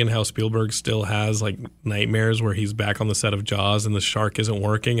working and how Spielberg still has like nightmares where he's back on the set of Jaws and the shark isn't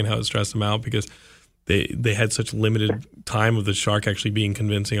working and how it stressed him out because they had such limited time of the shark actually being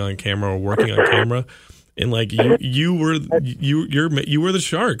convincing on camera or working on camera. And like you were the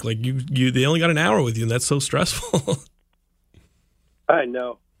shark. Like they only got an hour with you, and that's so stressful. I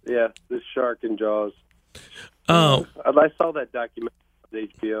know. Yeah, the shark in Jaws. Oh, I saw that documentary on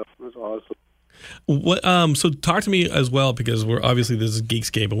HBO. It was awesome. What? So talk to me as well, because we're obviously this is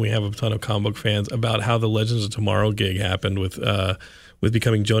Geekscape and we have a ton of comic book fans, about how the Legends of Tomorrow gig happened with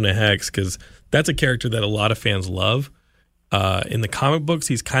becoming Jonah Hex, because that's a character that a lot of fans love. In the comic books,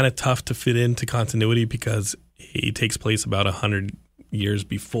 he's kind of tough to fit into continuity because he takes place about 100 years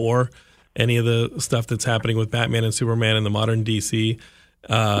before any of the stuff that's happening with Batman and Superman in the modern DC.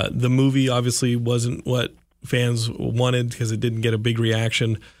 The movie obviously wasn't what fans wanted because it didn't get a big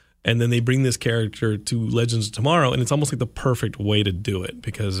reaction. And then they bring this character to Legends of Tomorrow, and it's almost like the perfect way to do it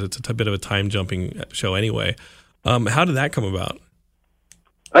because it's a bit of a time-jumping show anyway. How did that come about?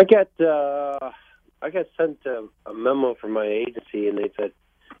 I got sent a memo from my agency, and they said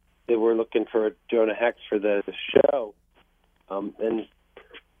they were looking for Jonah Hex for the show. And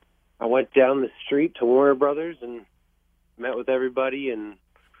I went down the street to Warner Brothers and met with everybody and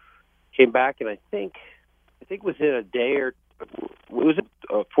came back, and I think within a day or it was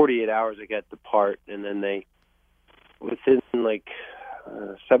 48 hours I got the part, and then within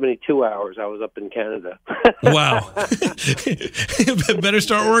 72 hours I was up in Canada. Wow. Better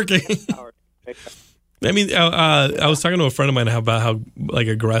start working. I mean, I was talking to a friend of mine about how like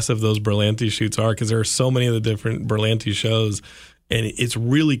aggressive those Berlanti shoots are, because there are so many of the different Berlanti shows, and it's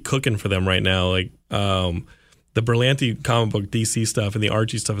really cooking for them right now. Like the Berlanti comic book DC stuff and the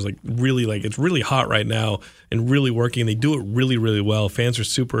Archie stuff is it's really hot right now and really working. They do it really, really well. Fans are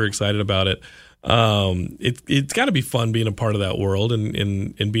super excited about it. It's got to be fun being a part of that world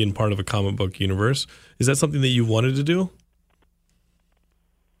and being part of a comic book universe. Is that something that you wanted to do?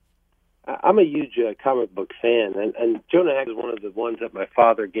 I'm a huge comic book fan, and Jonah Hex is one of the ones that my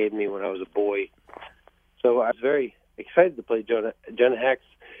father gave me when I was a boy. So I was very excited to play Jonah Hex.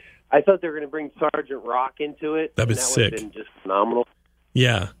 I thought they were going to bring Sergeant Rock into it. That'd be sick. Would have been just phenomenal.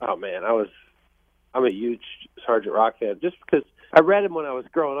 Yeah. Oh man, I'm a huge Sergeant Rock fan just because I read him when I was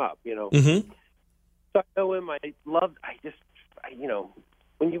growing up. Mm-hmm. So I know him.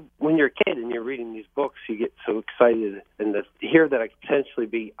 When you're a kid and you're reading these books, you get so excited, and to hear that I could potentially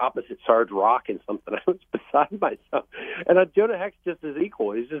be opposite Sergeant Rock in something, I was beside myself. And Jonah Hex just is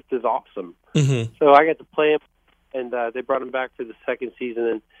equal. He's just as awesome. Mm-hmm. So I got to play him, and they brought him back for the second season.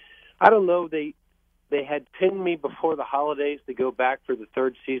 And I don't know, they had pinned me before the holidays to go back for the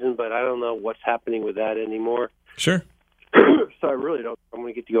third season, but I don't know what's happening with that anymore. Sure. So I really don't. I'm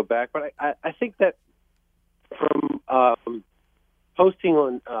going to get to go back, but I think that from posting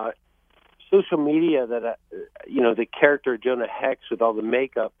on social media that the character Jonah Hex with all the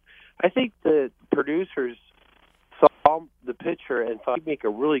makeup, I think the producers saw the picture and thought he'd make a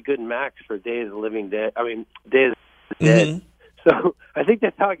really good match for Day of the Living Dead. Day of the Dead. Mm-hmm. So I think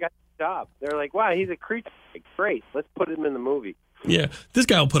that's how I got job. They're like, wow, he's a creature. Like, great, let's put him in the movie. Yeah, this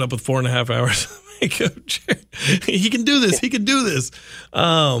guy will put up with 4.5 hours of makeup. He can do this. He can do this.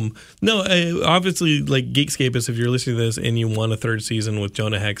 No, obviously, like Geekscape, if you're listening to this and you want a third season with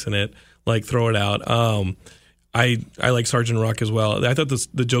Jonah Hex in it, like throw it out. I like Sergeant Rock as well. I thought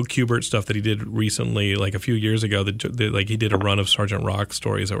the Joe Kubert stuff that he did recently, like a few years ago, like he did a run of Sergeant Rock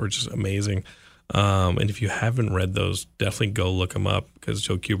stories that were just amazing. And if you haven't read those, definitely go look them up because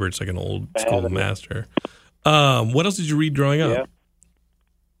Joe Kubert's like an old school master. What else did you read growing up? Yeah.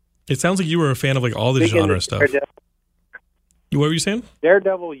 It sounds like you were a fan of like all the genre stuff. Daredevil. What were you saying?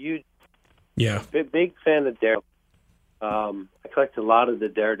 Daredevil, you. Yeah. Big fan of Daredevil. I collected a lot of the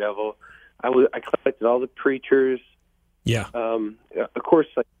Daredevil. I collected all the Preachers. Yeah. Of course,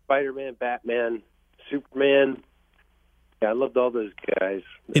 like Spider-Man, Batman, Superman. Yeah, I loved all those guys.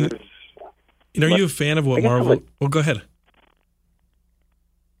 And are you a fan of what Marvel? Well, go ahead.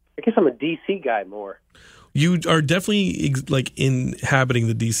 I guess I'm a DC guy more. You are definitely like inhabiting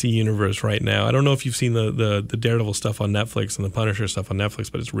the DC universe right now. I don't know if you've seen the Daredevil stuff on Netflix and the Punisher stuff on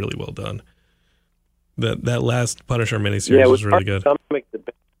Netflix, but it's really well done. That last Punisher miniseries was really good.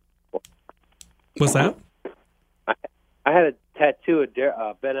 What's that? I had a tattoo of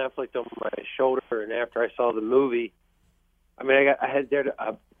Ben Affleck on my shoulder, and after I saw the movie, I had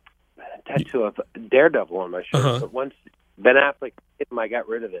a tattoo of Daredevil on my shoulder, but once Ben Affleck hit him, I got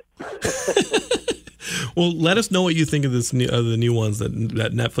rid of it. Well, let us know what you think of the new ones that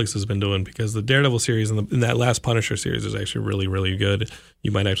Netflix has been doing, because the Daredevil series and that last Punisher series is actually really, really good.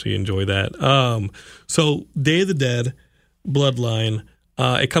 You might actually enjoy that. So Day of the Dead, Bloodline,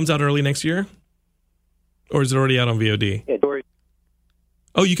 it comes out early next year? Or is it already out on VOD? Yeah,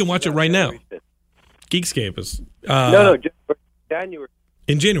 oh, you can watch it right now. Geekscape is... no, January.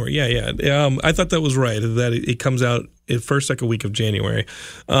 In January, yeah. I thought that was right, that it comes out first, second week of January.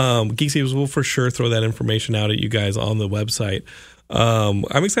 Geekscape will for sure throw that information out at you guys on the website. I'm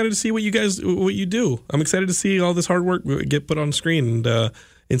excited to see what you do. I'm excited to see all this hard work get put on screen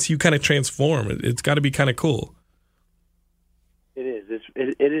and see you kind of transform. It's got to be kind of cool. It is.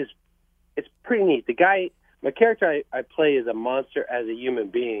 It is. It's pretty neat. The guy, my character I play is a monster as a human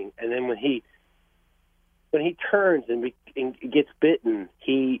being, and then when he turns and gets bitten,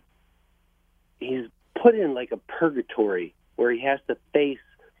 he's put in like a purgatory where he has to face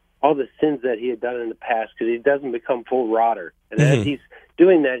all the sins that he had done in the past because he doesn't become full rotter. And as he's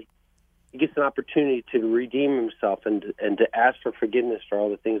doing that, he gets an opportunity to redeem himself and to ask for forgiveness for all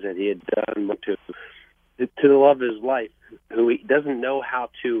the things that he had done to the love of his life, who he doesn't know how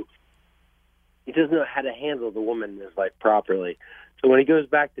to handle the woman in his life properly. So when he goes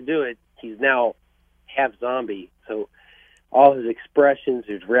back to do it, he's now half zombie. So all his expressions,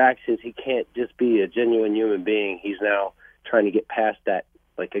 his reactions, he can't just be a genuine human being. He's now trying to get past that,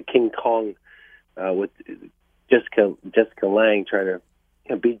 like a King Kong with Jessica Lange, trying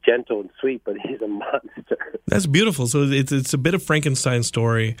to be gentle and sweet, but he's a monster. That's beautiful. So it's a bit of Frankenstein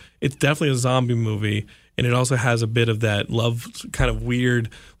story. It's definitely a zombie movie, and it also has a bit of that love, kind of weird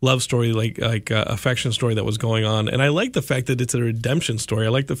love story, like affection story that was going on. And I like the fact that it's a redemption story. I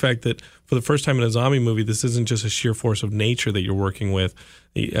like the fact that for the first time in a zombie movie, this isn't just a sheer force of nature that you're working with.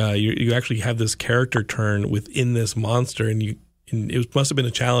 You actually have this character turn within this monster, and it must have been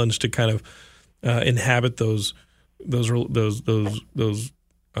a challenge to kind of inhabit those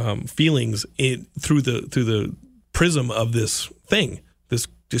feelings through the prism of this thing, this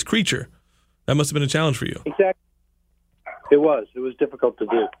creature. That must have been a challenge for you. Exactly. It was difficult to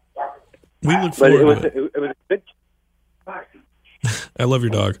do. We look forward to it. It was a good. I love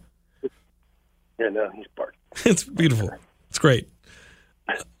your dog. Yeah, no, he's barking. It's beautiful. It's great.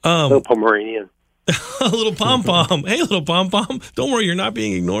 Little Pomeranian. A little pom-pom. Hey, little pom-pom. Don't worry, you're not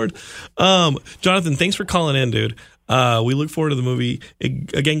being ignored. Jonathan, thanks for calling in, dude. We look forward to the movie.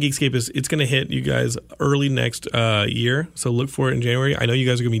 Again, Geekscape it's going to hit you guys early next year, so look for it in January. I know you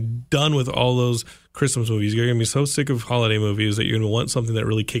guys are going to be done with all those Christmas movies. You're going to be so sick of holiday movies that you're going to want something that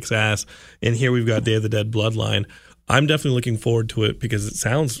really kicks ass. And here we've got Day of the Dead Bloodline. I'm definitely looking forward to it because it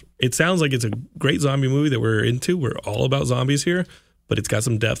sounds like it's a great zombie movie that we're into. We're all about zombies here, but it's got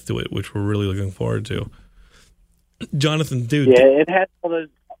some depth to it, which we're really looking forward to. Jonathan, dude. Yeah, it has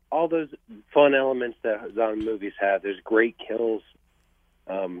all those fun elements that zombie movies have. There's great kills.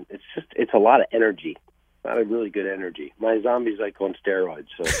 It's a lot of energy, a lot of really good energy. My zombie's like on steroids.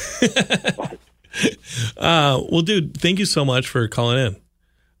 So, well, dude, thank you so much for calling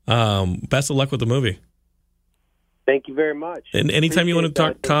in. Best of luck with the movie. Thank you very much. And anytime you want to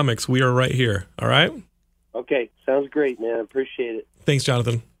talk comics, we are right here. All right. Okay, sounds great, man. Appreciate it. Thanks,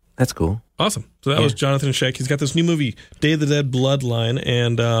 Jonathan. That's cool. Awesome. So that was Johnathon Schaech. He's got this new movie, Day of the Dead Bloodline,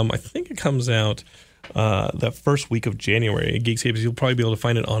 and I think it comes out that first week of January at Geekscape. You'll probably be able to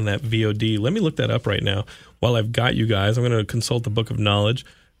find it on that VOD. Let me look that up right now. While I've got you guys, I'm going to consult the Book of Knowledge,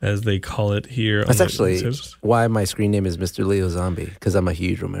 as they call it here. That's actually why my screen name is Mr. Leo Zombie, because I'm a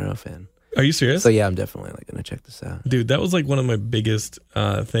huge Romero fan. Are you serious? So yeah, I'm definitely like going to check this out. Dude, that was like one of my biggest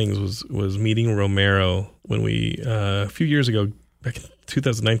things was meeting Romero when we a few years ago, back in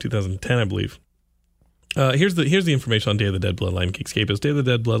 2009, 2010, I believe. Here's the information on Day of the Dead Bloodline. Geekscape is Day of the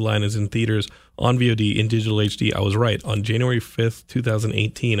Dead Bloodline is in theaters on VOD in digital HD. I was right, on January 5th,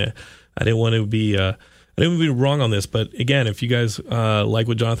 2018. I didn't want to be wrong on this, but again, if you guys like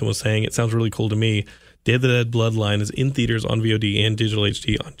what Jonathan was saying, it sounds really cool to me. Day of the Dead Bloodline is in theaters on VOD and digital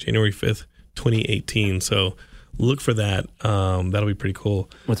HD on January 5th, 2018. So look for that. That'll be pretty cool.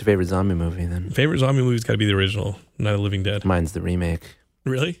 What's your favorite zombie movie then? Favorite zombie movie's got to be the original, Night of the Living Dead. Mine's the remake.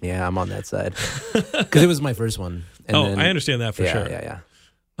 Really? Yeah, I'm on that side. Because it was my first one. And I understand that for sure. Yeah.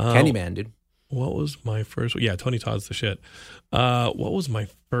 Candyman, dude. What was my first? Yeah, Tony Todd's the shit. What was my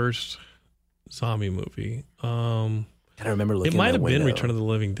first zombie movie? I remember looking. It might have been Return of the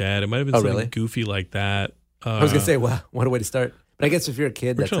Living Dead. It might have been something goofy like that. I was gonna say, wow, what a way to start. But I guess if you're a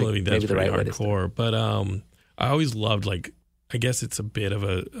kid, that's Return of the Living maybe the right way to start. But I always loved, like, I guess it's a bit of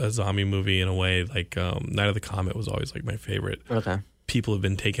a zombie movie in a way. Like Night of the Comet was always like my favorite. Okay. People have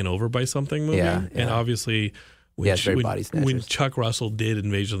been taken over by something movie. Yeah. And obviously when Chuck Russell did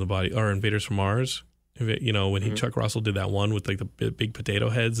Invaders from Mars, you know, when Chuck Russell did that one with like the big potato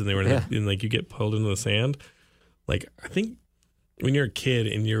heads and they were in like you get pulled into the sand. Like, I think when you're a kid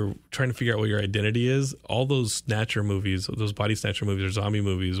and you're trying to figure out what your identity is, all those snatcher movies, those body snatcher movies or zombie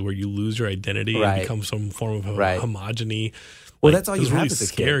movies where you lose your identity and become some form of homogeny. Well, that's all you have really as a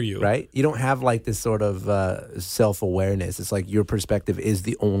scare kid, you. Right? You don't have like this sort of self-awareness. It's like your perspective is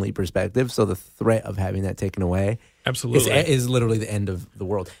the only perspective. So the threat of having that taken away is literally the end of the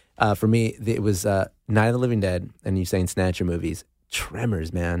world. For me, it was Night of the Living Dead, and you're saying snatcher movies.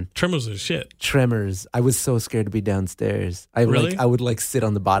 Tremors, man. Tremors is shit. Tremors. I was so scared to be downstairs. I would like sit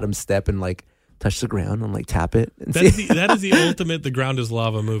on the bottom step and like touch the ground and like tap it. And that is the ultimate The Ground is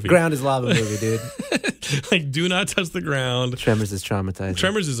Lava movie. Ground is Lava movie, dude. Like, do not touch the ground. Tremors is traumatizing.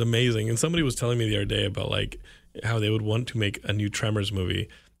 Tremors is amazing. And somebody was telling me the other day about like how they would want to make a new Tremors movie.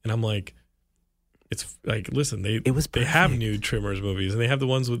 And I'm like, it's like, listen, they have new Tremors movies, and they have the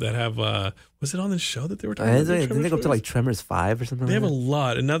ones that have. Was it on the show that they were talking about? Didn't they go up to like Tremors 5 or something? They have a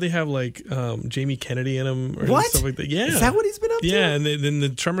lot, and now they have like Jamie Kennedy in them or stuff like that. Yeah, is that what he's been up to? Yeah, and then the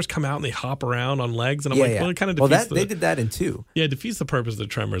Tremors come out and they hop around on legs, and I'm well, it kind of defeats. They did that in 2. Yeah, it defeats the purpose of the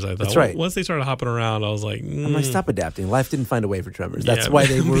Tremors. I thought. That's right. Once they started hopping around, I was like, I'm like, stop adapting. Life didn't find a way for Tremors. That's why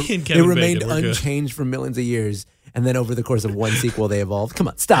they remained unchanged for millions of years. And then over the course of one sequel, they evolved. Come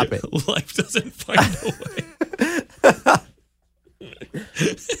on, stop it. Life doesn't find a way.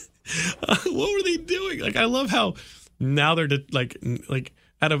 What were they doing? Like, I love how now they're like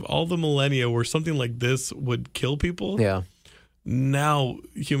out of all the millennia where something like this would kill people. Yeah. Now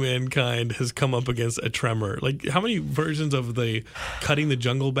humankind has come up against a tremor. Like, how many versions of the cutting the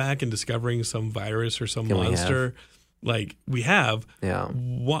jungle back and discovering some virus or some monster? Like, we have. Yeah.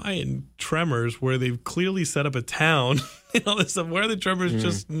 Why in Tremors, where they've clearly set up a town and all this stuff, why are the Tremors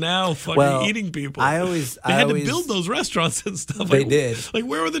just now fucking eating people? They had to build those restaurants and stuff. They did. Like,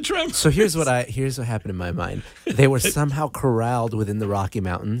 where were the Tremors? So here's what happened in my mind. They were somehow corralled within the Rocky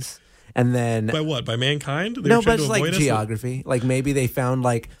Mountains, and then by what? By mankind? No, but it's like geography. Like, maybe they found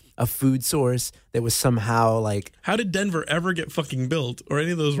like a food source that was somehow like. How did Denver ever get fucking built, or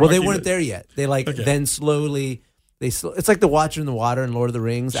any of those? Well, they weren't there yet. They then slowly. It's like the Watcher in the Water in Lord of the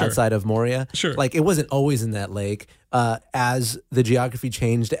Rings outside of Moria. Sure. Like, it wasn't always in that lake. As the geography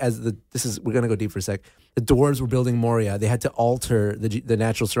changed, we're going to go deep for a sec. The dwarves were building Moria. They had to alter the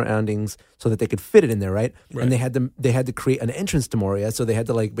natural surroundings so that they could fit it in there, right? And they had to create an entrance to Moria, so they had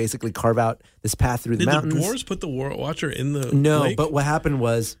to like basically carve out this path through the mountains. Did the dwarves put the Watcher in the lake? But what happened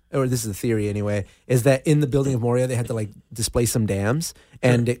was, or this is the theory anyway, is that in the building of Moria they had to like displace some dams,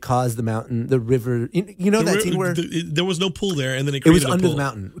 and it caused the river. You know that scene where there was no pool there, and then it was under the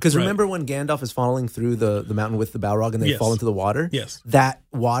mountain. Because remember when Gandalf is falling through the mountain with the Balrog, and they fall into the water? Yes, that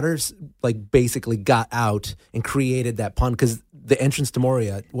water like basically got out and created that pond, because the entrance to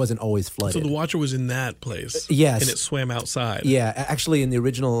Moria wasn't always flooded. So the Watcher was in that place. Yes, and it swam outside. Yeah, actually, in the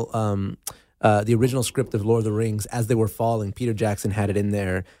original script of Lord of the Rings, as they were falling, Peter Jackson had it in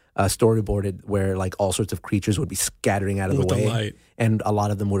there. Storyboarded where like all sorts of creatures would be scattering out of the way, and a lot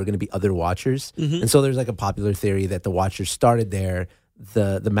of them were going to be other Watchers. And so there's like a popular theory that the Watchers started there,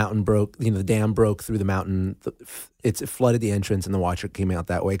 the mountain broke, the dam broke through the mountain. It flooded the entrance, and the Watcher came out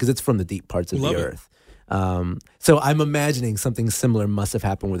that way because it's from the deep parts of the earth. So I'm imagining something similar must have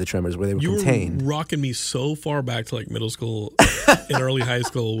happened with the Tremors, where they were contained. You were rocking me so far back to like middle school and early high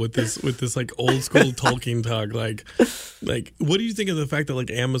school with this like old school Tolkien talk. Like, what do you think of the fact that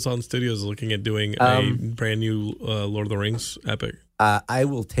like Amazon Studios is looking at doing a brand new Lord of the Rings epic? I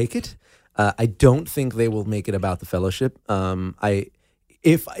will take it. I don't think they will make it about the Fellowship.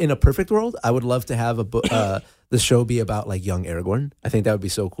 If in a perfect world, I would love to have the show be about like young Aragorn. I think that would be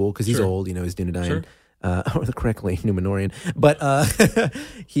so cool because he's old. He's Dunedain. Sure. Or the correctly Numenorian, but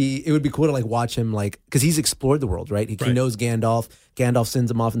it would be cool to like watch him because he's explored the world, right? He knows Gandalf. Gandalf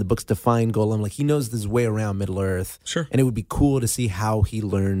sends him off in the books to find Gollum. Like he knows his way around Middle Earth. Sure. And it would be cool to see how he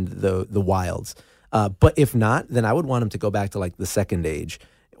learned the wilds. But if not, then I would want him to go back to like the Second Age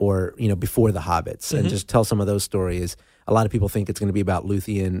or before the Hobbits and just tell some of those stories. A lot of people think it's going to be about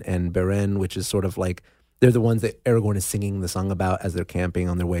Luthien and Beren, which is sort of like they're the ones that Aragorn is singing the song about as they're camping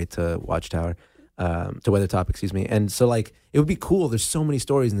on their way to Watchtower. To Weathertop, excuse me. And so, like, it would be cool. There's so many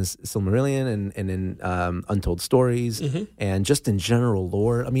stories in this Silmarillion and in Untold Stories and just in general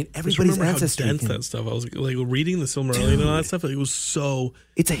lore. I mean, everybody's ancestry. How dense that stuff. I was like reading the Silmarillion and all that stuff. It was so.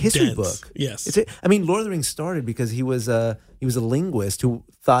 It's a history dense. book. Yes. Lord of the Rings started because he was a linguist who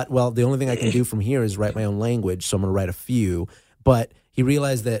thought, well, the only thing I can do from here is write my own language, so I'm going to write a few. But he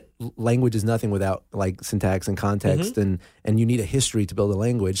realized that language is nothing without like syntax and context, and you need a history to build a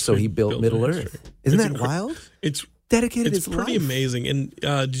language. So he built Middle Earth. Isn't that wild? It's dedicated. It's pretty amazing. And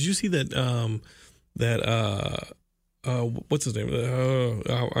did you see that? What's his name?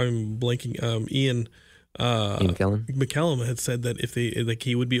 I'm blanking. Ian McKellen had said that if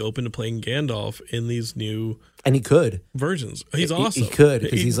he would be open to playing Gandalf in these new and he could versions. He's awesome. He could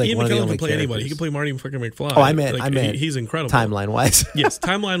because he's like Ian one McKellen of the only can play characters. anybody. He can play Marty fucking McFly. Oh, I meant he's incredible timeline wise. Yes,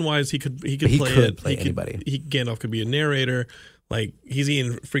 timeline wise, he could play anybody. Gandalf could be a narrator. Like he's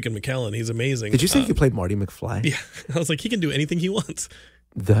Ian freaking McKellen. He's amazing. Did you say he played Marty McFly? Yeah, I was like, he can do anything he wants.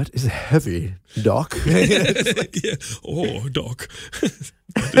 That is heavy, Doc. Yeah. Oh, Doc.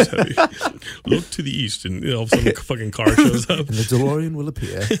 That is heavy. Look to the east, and all of a sudden, a fucking car shows up. And the DeLorean will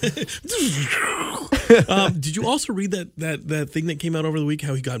appear. Did you also read that thing that came out over the week?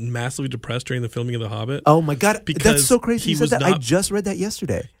 How he got massively depressed during the filming of The Hobbit? Oh my God, because that's so crazy. You said that. I just read that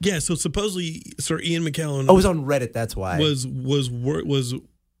yesterday. Yeah. So supposedly, Sir Ian McKellen. Oh, it was on Reddit. That's why. Was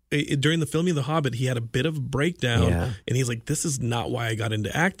during the filming of The Hobbit, he had a bit of a breakdown, and he's like, "This is not why I got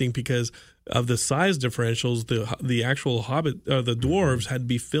into acting because of the size differentials. The actual Hobbit, the dwarves, had to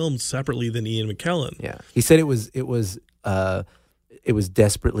be filmed separately than Ian McKellen. Yeah, he said it was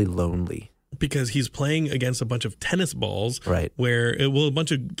desperately lonely because he's playing against a bunch of tennis balls, right? A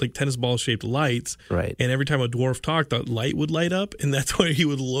bunch of like tennis ball shaped lights, right? And every time a dwarf talked, that light would light up, and that's where he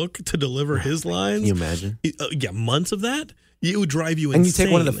would look to deliver his lines. Can you imagine? Yeah, months of that. It would drive you insane. And you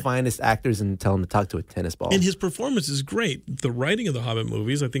take one of the finest actors and tell him to talk to a tennis ball. And his performance is great. The writing of the Hobbit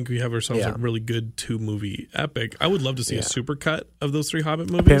movies, I think we have ourselves a really good 2-movie epic. I would love to see a supercut of those 3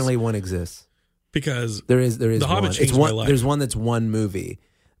 Hobbit movies. Apparently one exists. Because there is The Hobbit changed my life. There's one that's one movie,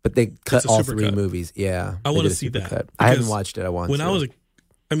 but they cut all 3 movies. Yeah. I want to see that. I haven't watched it. I want to.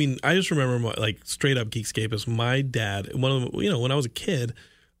 I just remember straight up Geekscape is my dad. When I was a kid,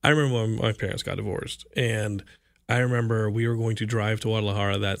 I remember when my parents got divorced, and I remember we were going to drive to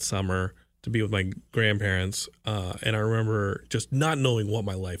Guadalajara that summer to be with my grandparents, and I remember just not knowing what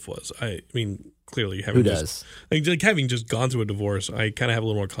my life was. I mean, clearly having having just gone through a divorce, I kind of have a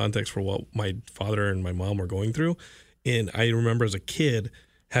little more context for what my father and my mom were going through. And I remember as a kid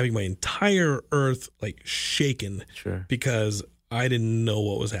having my entire earth shaken because I didn't know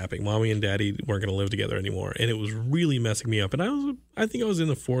what was happening. Mommy and Daddy weren't going to live together anymore, and it was really messing me up. And I think I was in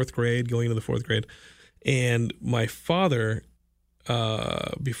the 4th grade, going into the 4th grade. And my father,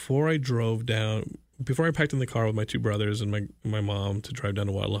 before I packed in the car with my 2 brothers and my mom to drive down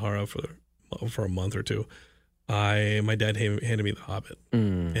to Guadalajara for a month or 2, my dad handed me The Hobbit,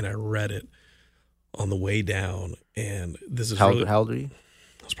 and I read it on the way down. And this is how old are you?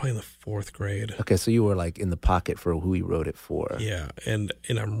 I was probably in the 4th grade. Okay, so you were in the pocket for who he wrote it for. Yeah, and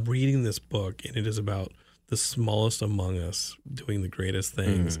I'm reading this book, and it is about the smallest among us doing the greatest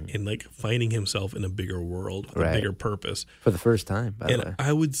things and finding himself in a bigger world with a bigger purpose for the first time. By the way,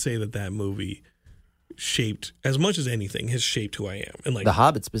 I would say that movie shaped, as much as anything, has shaped who I am. And The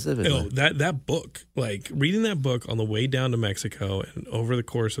Hobbit specifically. That book, reading that book on the way down to Mexico and over the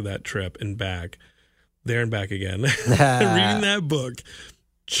course of that trip and back, there and back again, reading that book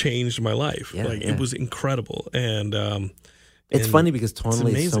changed my life. Yeah, It was incredible. And It's funny because tonally it's so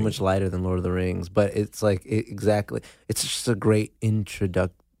amazing. much lighter than Lord of the Rings, but it's like exactly. It's just a great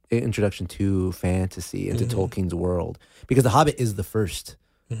introduction to fantasy and to Tolkien's world, because The Hobbit is the first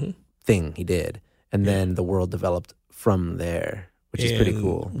thing he did, and then the world developed from there, which is pretty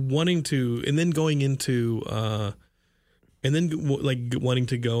cool. Wanting to go into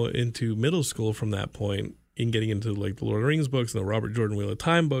middle school from that point and getting into like the Lord of the Rings books and the Robert Jordan Wheel of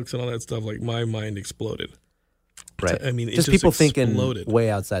Time books and all that stuff, like my mind exploded. Right. I mean, it just just people exploded. thinking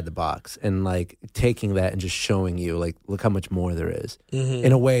way outside the box and like taking that and just showing you like, look how much more there is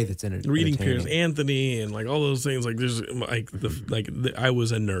in a way that's Reading entertaining. Piers Anthony and like all those things. Like there's I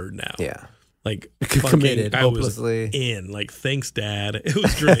was a nerd now. Yeah. Like Committed, I was hopelessly. in. Like, thanks, Dad. It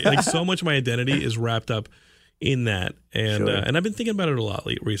was great. Like so much of my identity is wrapped up in that, and Sure. and I've been thinking about it a lot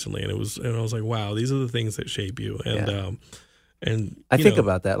recently, and I was like, wow, these are the things that shape you, and and I you think know,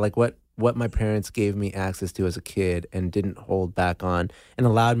 about that, like what my parents gave me access to as a kid and didn't hold back on, and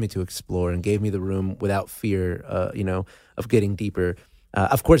allowed me to explore and gave me the room without fear, of getting deeper.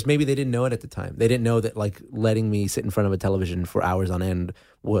 Of course, maybe they didn't know it at the time. They didn't know that like letting me sit in front of a television for hours on end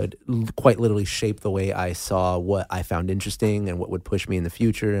would quite literally shape the way I saw what I found interesting and what would push me in the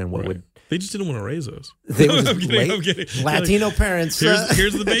future and what would. They just didn't want to raise us. They were just I'm kidding. Latino parents.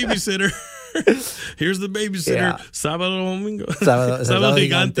 Here's the babysitter. Here's the babysitter. Yeah. Sábado Domingo. Sábado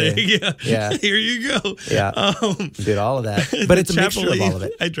Gigante. Gigante. Yeah. Here you go. Yeah. Did all of that. But it's a mixture of all of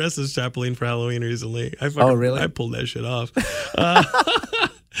it. I dressed as Chapeline for Halloween recently. Really? I pulled that shit off.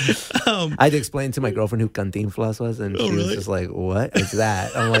 I had to explain to my girlfriend who Cantinflas was, and she was just like, "What is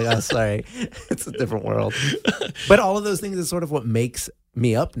that?" I'm like, "Oh, sorry, it's a different world." But all of those things is sort of what makes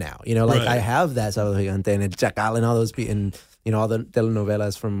me up now. You know, like I have that Sábado Gigante and El Chacal and all those and all the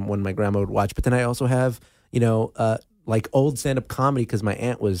telenovelas from when my grandma would watch. But then I also have like old stand-up comedy because my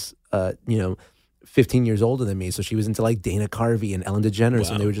aunt was 15 years older than me, so she was into like Dana Carvey and Ellen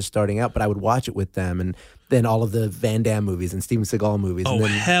DeGeneres, and they were just starting out. But I would watch it with them, and then all of the Van Damme movies and Steven Seagal movies. Oh, and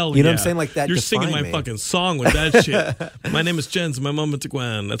then, hell yeah. You know what I'm saying? Like that. You're singing my fucking song with that shit. My name is Jens. My mom is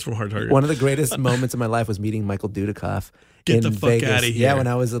Gwen. That's from Hard Target. One of the greatest moments of my life was meeting Michael Dudikoff. Get in the fuck Vegas. out of here. Yeah, when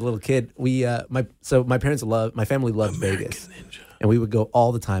I was a little kid, my family loved Vegas, Ninja. and we would go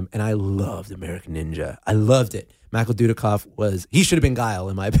all the time. And I loved American Ninja. I loved it. Michael Dudikoff he should have been Guile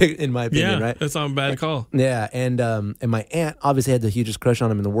in my opinion, right? That's not a bad call. Yeah, and my aunt obviously had the hugest crush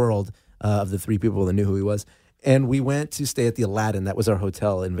on him in the world of the three people that knew who he was. And we went to stay at the Aladdin. That was our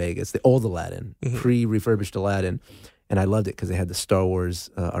hotel in Vegas, the old Aladdin, pre-refurbished Aladdin. And I loved it because they had the Star Wars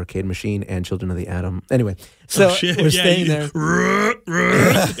arcade machine and Children of the Atom. Anyway, so we're staying there.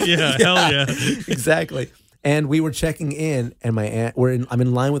 Yeah, hell yeah. Exactly. And we were checking in, and I'm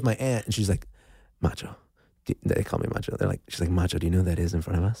in line with my aunt, and she's like, Macho. They call me Macho. She's like, Macho, do you know who that is in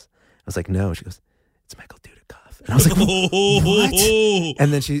front of us? I was like, no. She goes, it's Michael Dudikoff. And I was like, what?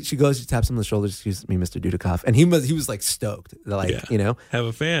 And then she goes, she taps him on the shoulder, excuse me, Mr. Dudikoff. And he was like stoked, have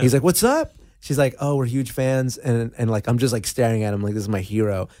a fan. He's like, what's up? She's like, oh, we're huge fans. And like, I'm just like staring at him like, this is my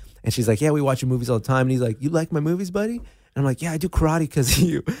hero. And she's like, yeah, we watch your movies all the time. And he's like, you like my movies, buddy? And I'm like, yeah, I do karate because of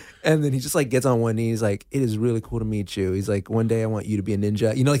you. And then he just like gets on one knee. He's like, it is really cool to meet you. He's like, one day I want you to be a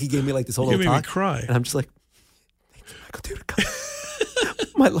ninja. You know, like he gave me like this whole little talk. Me cry. And I'm just like, thank you, Michael Dudikoff.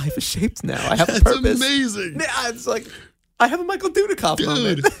 My life is shaped now. I have a purpose. That's amazing. Yeah, it's like, I have a Michael Dudikoff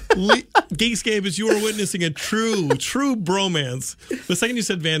moment. Geekscape, as you were witnessing a true bromance. The second you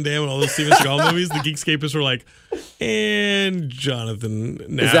said Van Damme and all those Steven Seagal movies, the Geekscapists were like, and Jonathan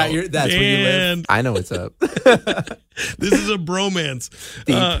now. Is that that's where you live? I know what's up. This is a bromance.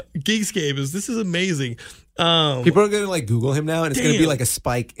 Geekscape, this is amazing. People are going to like Google him now, and it's going to be like a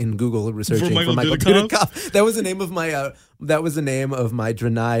spike in Google researching for Michael Dudikoff. That was the name of my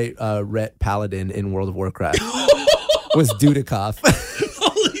Draenei Ret Paladin in World of Warcraft. Was Dudikoff.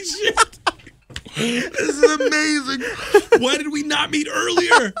 Holy shit. This is amazing. Why did we not meet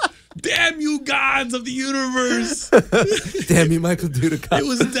earlier? Damn you, gods of the universe. Damn you, Michael Dudikoff. It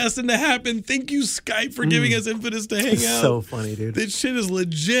was destined to happen. Thank you, Skype, for giving us impetus to hang out. So funny, dude. This shit is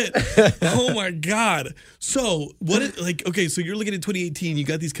legit. Oh, my God. So, so you're looking at 2018. You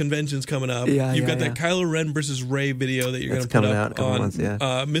got these conventions coming up. You've got that Kylo Ren versus Rey video that you're going to put up on. Months,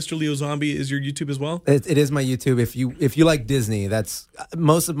 Mr. Leo Zombie is your YouTube as well? It is my YouTube. If you like Disney, that's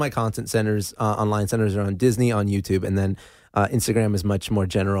most of my content centers, online centers are on Disney, on YouTube, and then Instagram is much more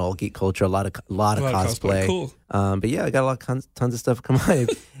general geek culture, a lot of cosplay. Cool. But yeah, I got tons of stuff coming on.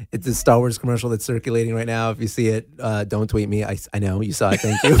 It's a Star Wars commercial that's circulating right now. If you see it, don't tweet me. I know you saw it.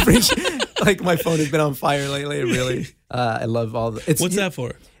 Thank you. Like my phone has been on fire lately. Really, I love all the. What's that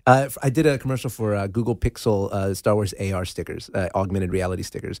for? I did a commercial for Google Pixel Star Wars AR stickers, augmented reality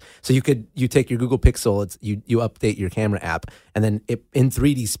stickers. So you take your Google Pixel, you update your camera app, and then in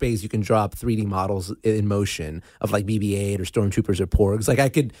 3D space you can drop 3D models in motion of like BB-8 or stormtroopers or porgs. Like I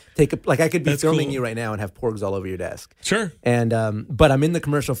could be filming you right now and have porgs all over your desk. Sure. And but I'm in the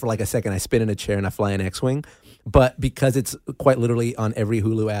commercial for like a second. I spin in a chair and I fly an X-wing. But because it's quite literally on every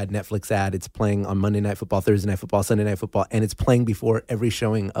Hulu ad, Netflix ad, it's playing on Monday Night Football, Thursday Night Football, Sunday Night Football, and it's playing before every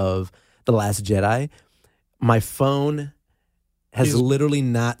showing of The Last Jedi. My phone has literally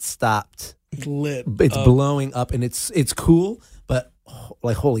not stopped. It's lit. It's blowing up, and it's cool, but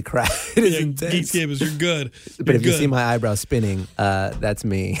like holy crap, it is intense. Geekscape is you're good. But if you see my eyebrow spinning, that's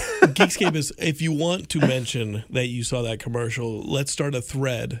me. Geekscape is if you want to mention that you saw that commercial, let's start a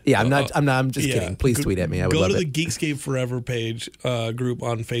thread. Yeah, I'm just kidding. Please tweet at me. I would go love to it. the Geekscape Forever page group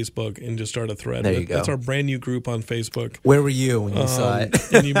on Facebook and just start a thread. There you go. That's our brand new group on Facebook. Where were you when you saw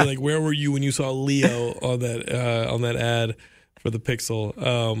it? And you'd be like, where were you when you saw Leo on that ad for the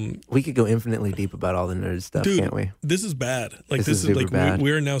Pixel? We could go infinitely deep about all the nerd stuff, dude, can't we? This is bad. Like this is like bad.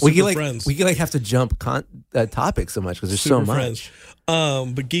 We're now super friends. We could like have to jump topics so much because there's so much. Friends.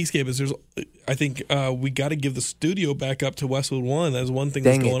 But Geekscape is I think we got to give the studio back up to Westwood One. That's one thing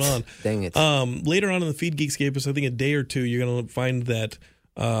that's going on. Dang it. Later on in the feed, Geekscape is I think a day or two. You're gonna find that.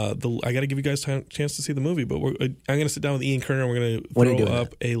 I got to give you guys a chance to see the movie, but I'm gonna sit down with Ian Kerner. We're gonna throw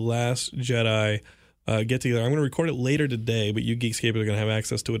up a Last Jedi get together. I'm going to record it later today, but you Geekscape are going to have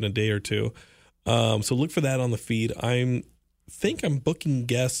access to it in a day or two. So look for that on the feed. I'm booking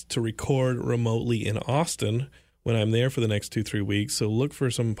guests to record remotely in Austin when I'm there for the next 2-3 weeks. So look for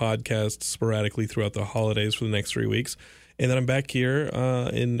some podcasts sporadically throughout the holidays for the next 3 weeks. And then I'm back here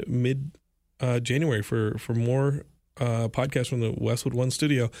in mid-January for more podcasts from the Westwood One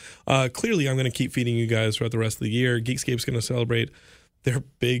studio. Clearly, I'm going to keep feeding you guys throughout the rest of the year. Geekscape's going to celebrate their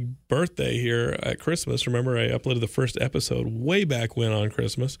big birthday here at Christmas. Remember, I uploaded the first episode way back when on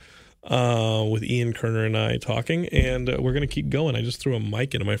Christmas with Ian Kerner and I talking, and we're going to keep going. I just threw a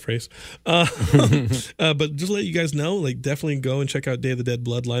mic into my face. But just to let you guys know, like definitely go and check out Day of the Dead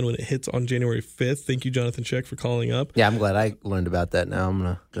Bloodline when it hits on January 5th. Thank you, Jonathan Schaech, for calling up. Yeah, I'm glad I learned about that now. I'm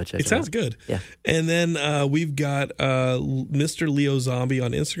going to go check it out. It sounds good. Yeah. And then we've got Mr. Leo Zombie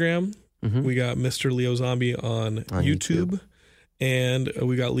on Instagram. Mm-hmm. We got Mr. Leo Zombie on YouTube. And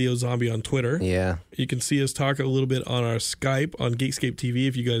we got Leo Zombie on Twitter. Yeah. You can see us talk a little bit on our Skype on Geekscape TV.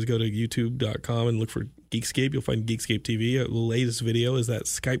 If you guys go to youtube.com and look for Geekscape, you'll find Geekscape TV. The latest video is that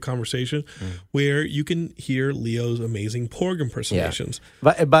Skype conversation where you can hear Leo's amazing Porg impersonations.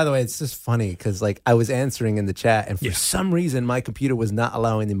 Yeah. By the way, it's just funny because like I was answering in the chat and for some reason my computer was not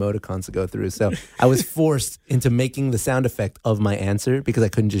allowing the emoticons to go through. So I was forced into making the sound effect of my answer because I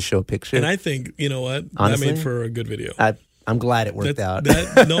couldn't just show a picture. And I think, you know what? Honestly, that made for a good video. I'm glad it worked out.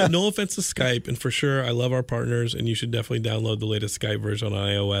 No offense to Skype, and for sure, I love our partners, and you should definitely download the latest Skype version on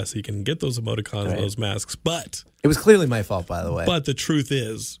iOS so you can get those emoticons and those masks. But it was clearly my fault, by the way. But the truth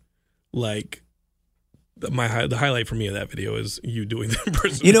is, like, the highlight for me of that video is you doing the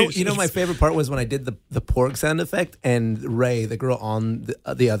impersonation. You know, my favorite part was when I did the porg sound effect, and Ray, the girl on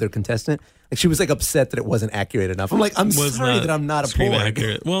the other contestant, like she was like upset that it wasn't accurate enough. I'm like, I'm sorry that I'm not a porg.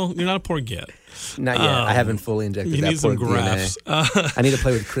 Accurate. Well, you're not a porg yet. Not yet. I haven't fully injected you that need some porg graphs. DNA. I need to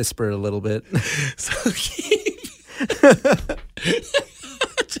play with CRISPR a little bit.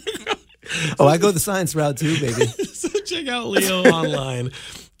 I go the science route too, baby. So check out Leo online.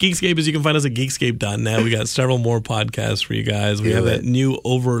 Geekscape is you can find us at geekscape.net. We got several more podcasts for you guys. We have that new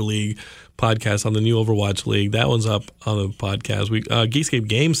Over League podcast on the new Overwatch League. That one's up on the podcast. Geekscape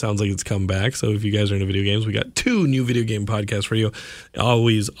Games sounds like it's come back. So if you guys are into video games, we got 2 new video game podcasts for you.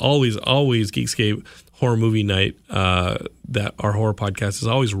 Always Geekscape Horror Movie Night. That our horror podcast is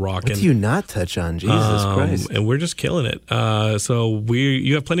always rocking. What do you not touch on? Jesus Christ! And we're just killing it. So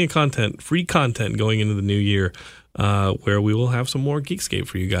you have plenty of content, free content going into the new year. Where we will have some more Geekscape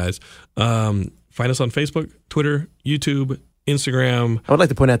for you guys. Find us on Facebook, Twitter, YouTube, Instagram. I would like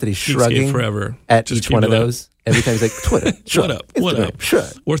to point out that he's shrugging forever at each one of those. Every time he's like, Twitter, what up? Instagram, What up?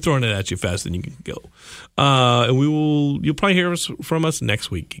 Shrug. We're throwing it at you faster than you can go. And you'll probably hear from us next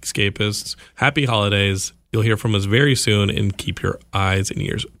week, Geekscapists. Happy holidays. You'll hear from us very soon, and keep your eyes and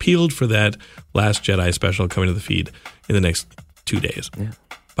ears peeled for that Last Jedi special coming to the feed in the next 2 days. Yeah.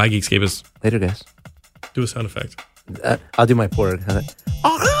 Bye, Geekscapists. Later, guys. Do a sound effect. I'll do my porg.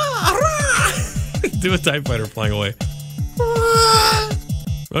 Do a TIE fighter flying away.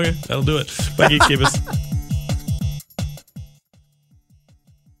 Okay, that'll do it. Bye, Geekscapists.